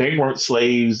 they weren't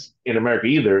slaves in America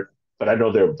either, but I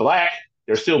know they're black.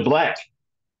 They're still black.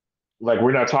 Like,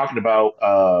 we're not talking about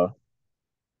oh,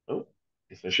 I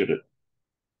guess I should have.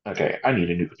 Okay, I need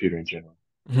a new computer in general.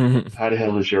 How the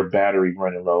hell is your battery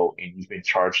running low and you've been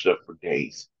charged up for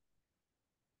days?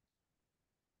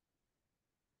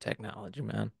 technology,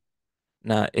 man.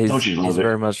 Nah, Don't is you is love it?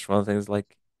 very much one of the things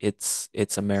like it's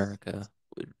America.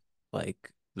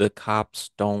 Like the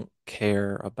cops don't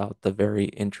care about the very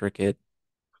intricate,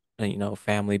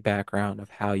 family background of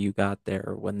how you got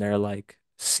there when they're like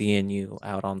seeing you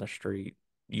out on the street.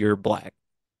 You're black.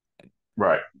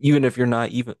 Right. Even if you're not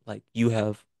even like you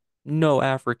have no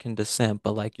African descent,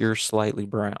 but like you're slightly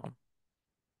brown.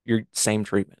 You're same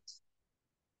treatment.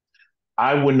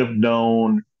 I wouldn't have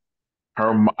known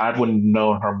I wouldn't have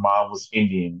known her mom was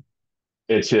Indian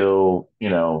until,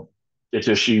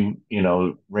 until she,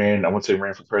 ran, I wouldn't say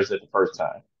ran for president the first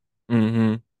time.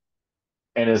 Hmm.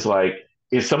 And it's like,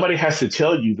 if somebody has to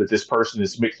tell you that this person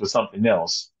is mixed with something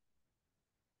else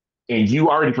and you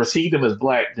already perceive them as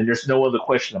black, then there's no other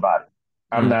question about it.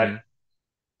 I'm not Hmm.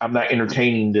 I'm not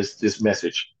entertaining this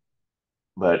message.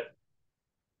 But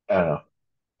I don't know.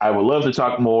 I would love to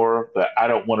talk more, but I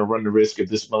don't want to run the risk of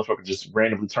this motherfucker just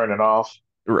randomly turning off.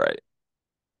 Right.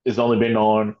 We've only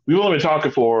been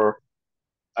talking for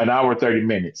an hour 30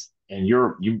 minutes, and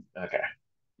you okay.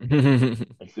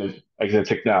 Like I said,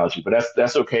 technology, but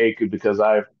that's okay because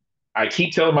I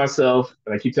keep telling myself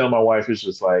and I keep telling my wife, it's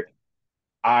just like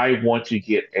I want to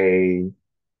get a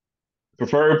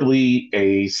preferably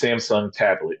a Samsung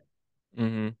tablet.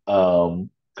 Hmm.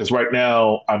 Because right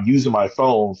now I'm using my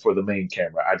phone for the main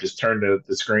camera. I just turn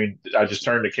the screen, I just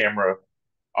turn the camera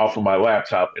off of my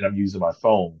laptop and I'm using my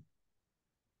phone.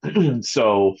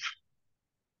 So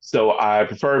so I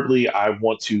preferably I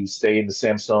want to stay in the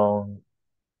Samsung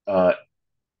uh,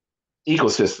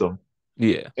 ecosystem,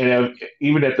 Yeah. and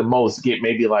even at the most get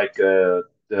maybe like the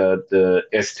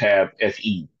S Tab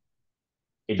FE.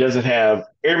 It doesn't have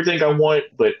everything I want,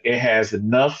 but it has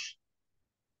enough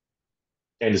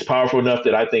and it's powerful enough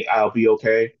that I think I'll be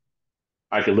okay.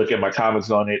 I can look at my comics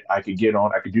on it. I could get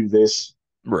on. I could do this,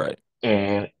 Right.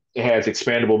 and it has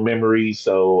expandable memory,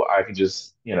 so I can just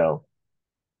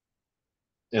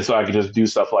and so I can just do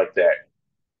stuff like that.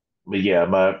 But yeah,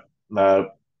 my my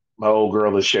old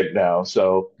girl is shut down.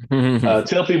 So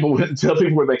tell people tell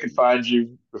people where they can find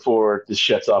you before this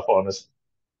shuts off on us.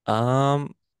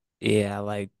 Um, yeah,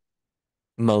 like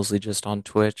mostly just on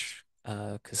Twitch,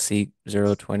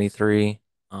 Cacique023.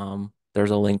 There's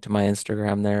a link to my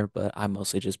Instagram there, but I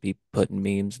mostly just be putting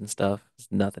memes and stuff. It's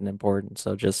nothing important,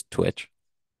 so just Twitch.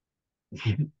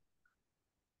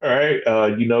 All right.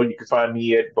 You can find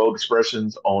me at Bold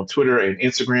Expressions on Twitter and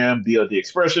Instagram via the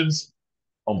Expressions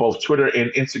on both Twitter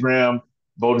and Instagram.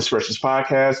 Bold Expressions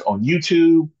Podcast on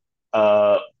YouTube.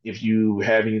 If you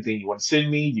have anything you want to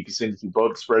send me, you can send it to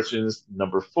Bold Expressions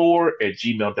 #4 at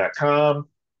gmail.com.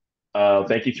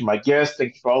 Thank you to my guests.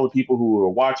 Thank you for all the people who are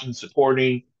watching,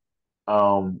 supporting,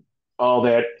 um, all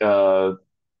that.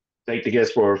 Thank the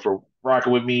guests for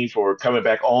rocking with me, for coming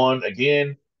back on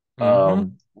again. Hmm.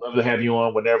 Love to have you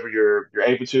on whenever you're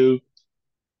able to.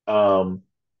 Um,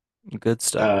 Good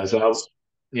stuff. so I was,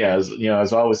 yeah,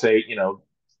 as I always say,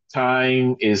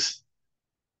 time is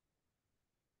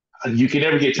you can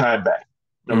never get time back.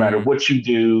 No matter Hmm. what you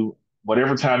do,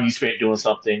 whatever time you spent doing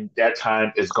something, that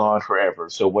time is gone forever.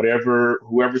 So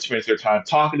whoever spends their time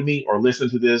talking to me or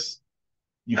listening to this,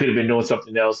 you could have been doing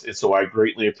something else, and so I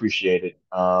greatly appreciate it.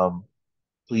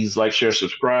 Please like, share,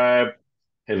 subscribe.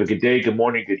 Have a good day, good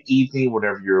morning, good evening,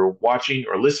 whenever you're watching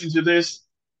or listening to this.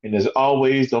 And as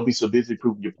always, don't be so busy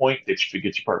proving your point that you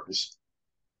forget your purpose.